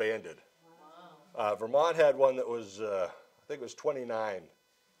since it was banded. Wow. Vermont had one that was, I think it was 29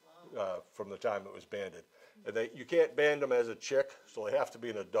 from the time it was banded. And you can't band them as a chick, so they have to be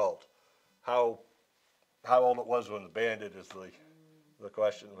an adult. How old it was when banded is the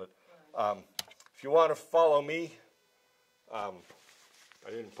question. But if you want to follow me, I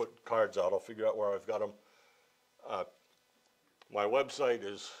didn't put cards out. I'll figure out where I've got them. My website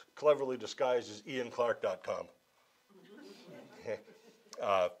is cleverly disguised as ianclark.com.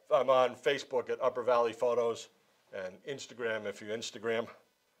 I'm on Facebook at Upper Valley Photos and Instagram if you Instagram.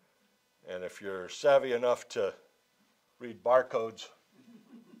 And if you're savvy enough to read barcodes,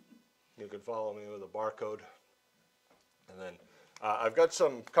 you can follow me with a barcode. And then I've got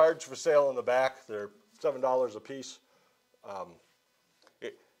some cards for sale in the back. They're $7 a piece.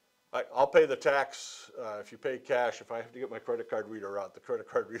 I'll pay the tax if you pay cash. If I have to get my credit card reader out, the credit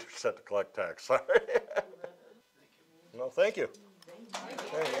card reader's set to collect tax. Sorry. Well, thank you.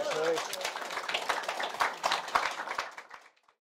 Thank you. Thanks.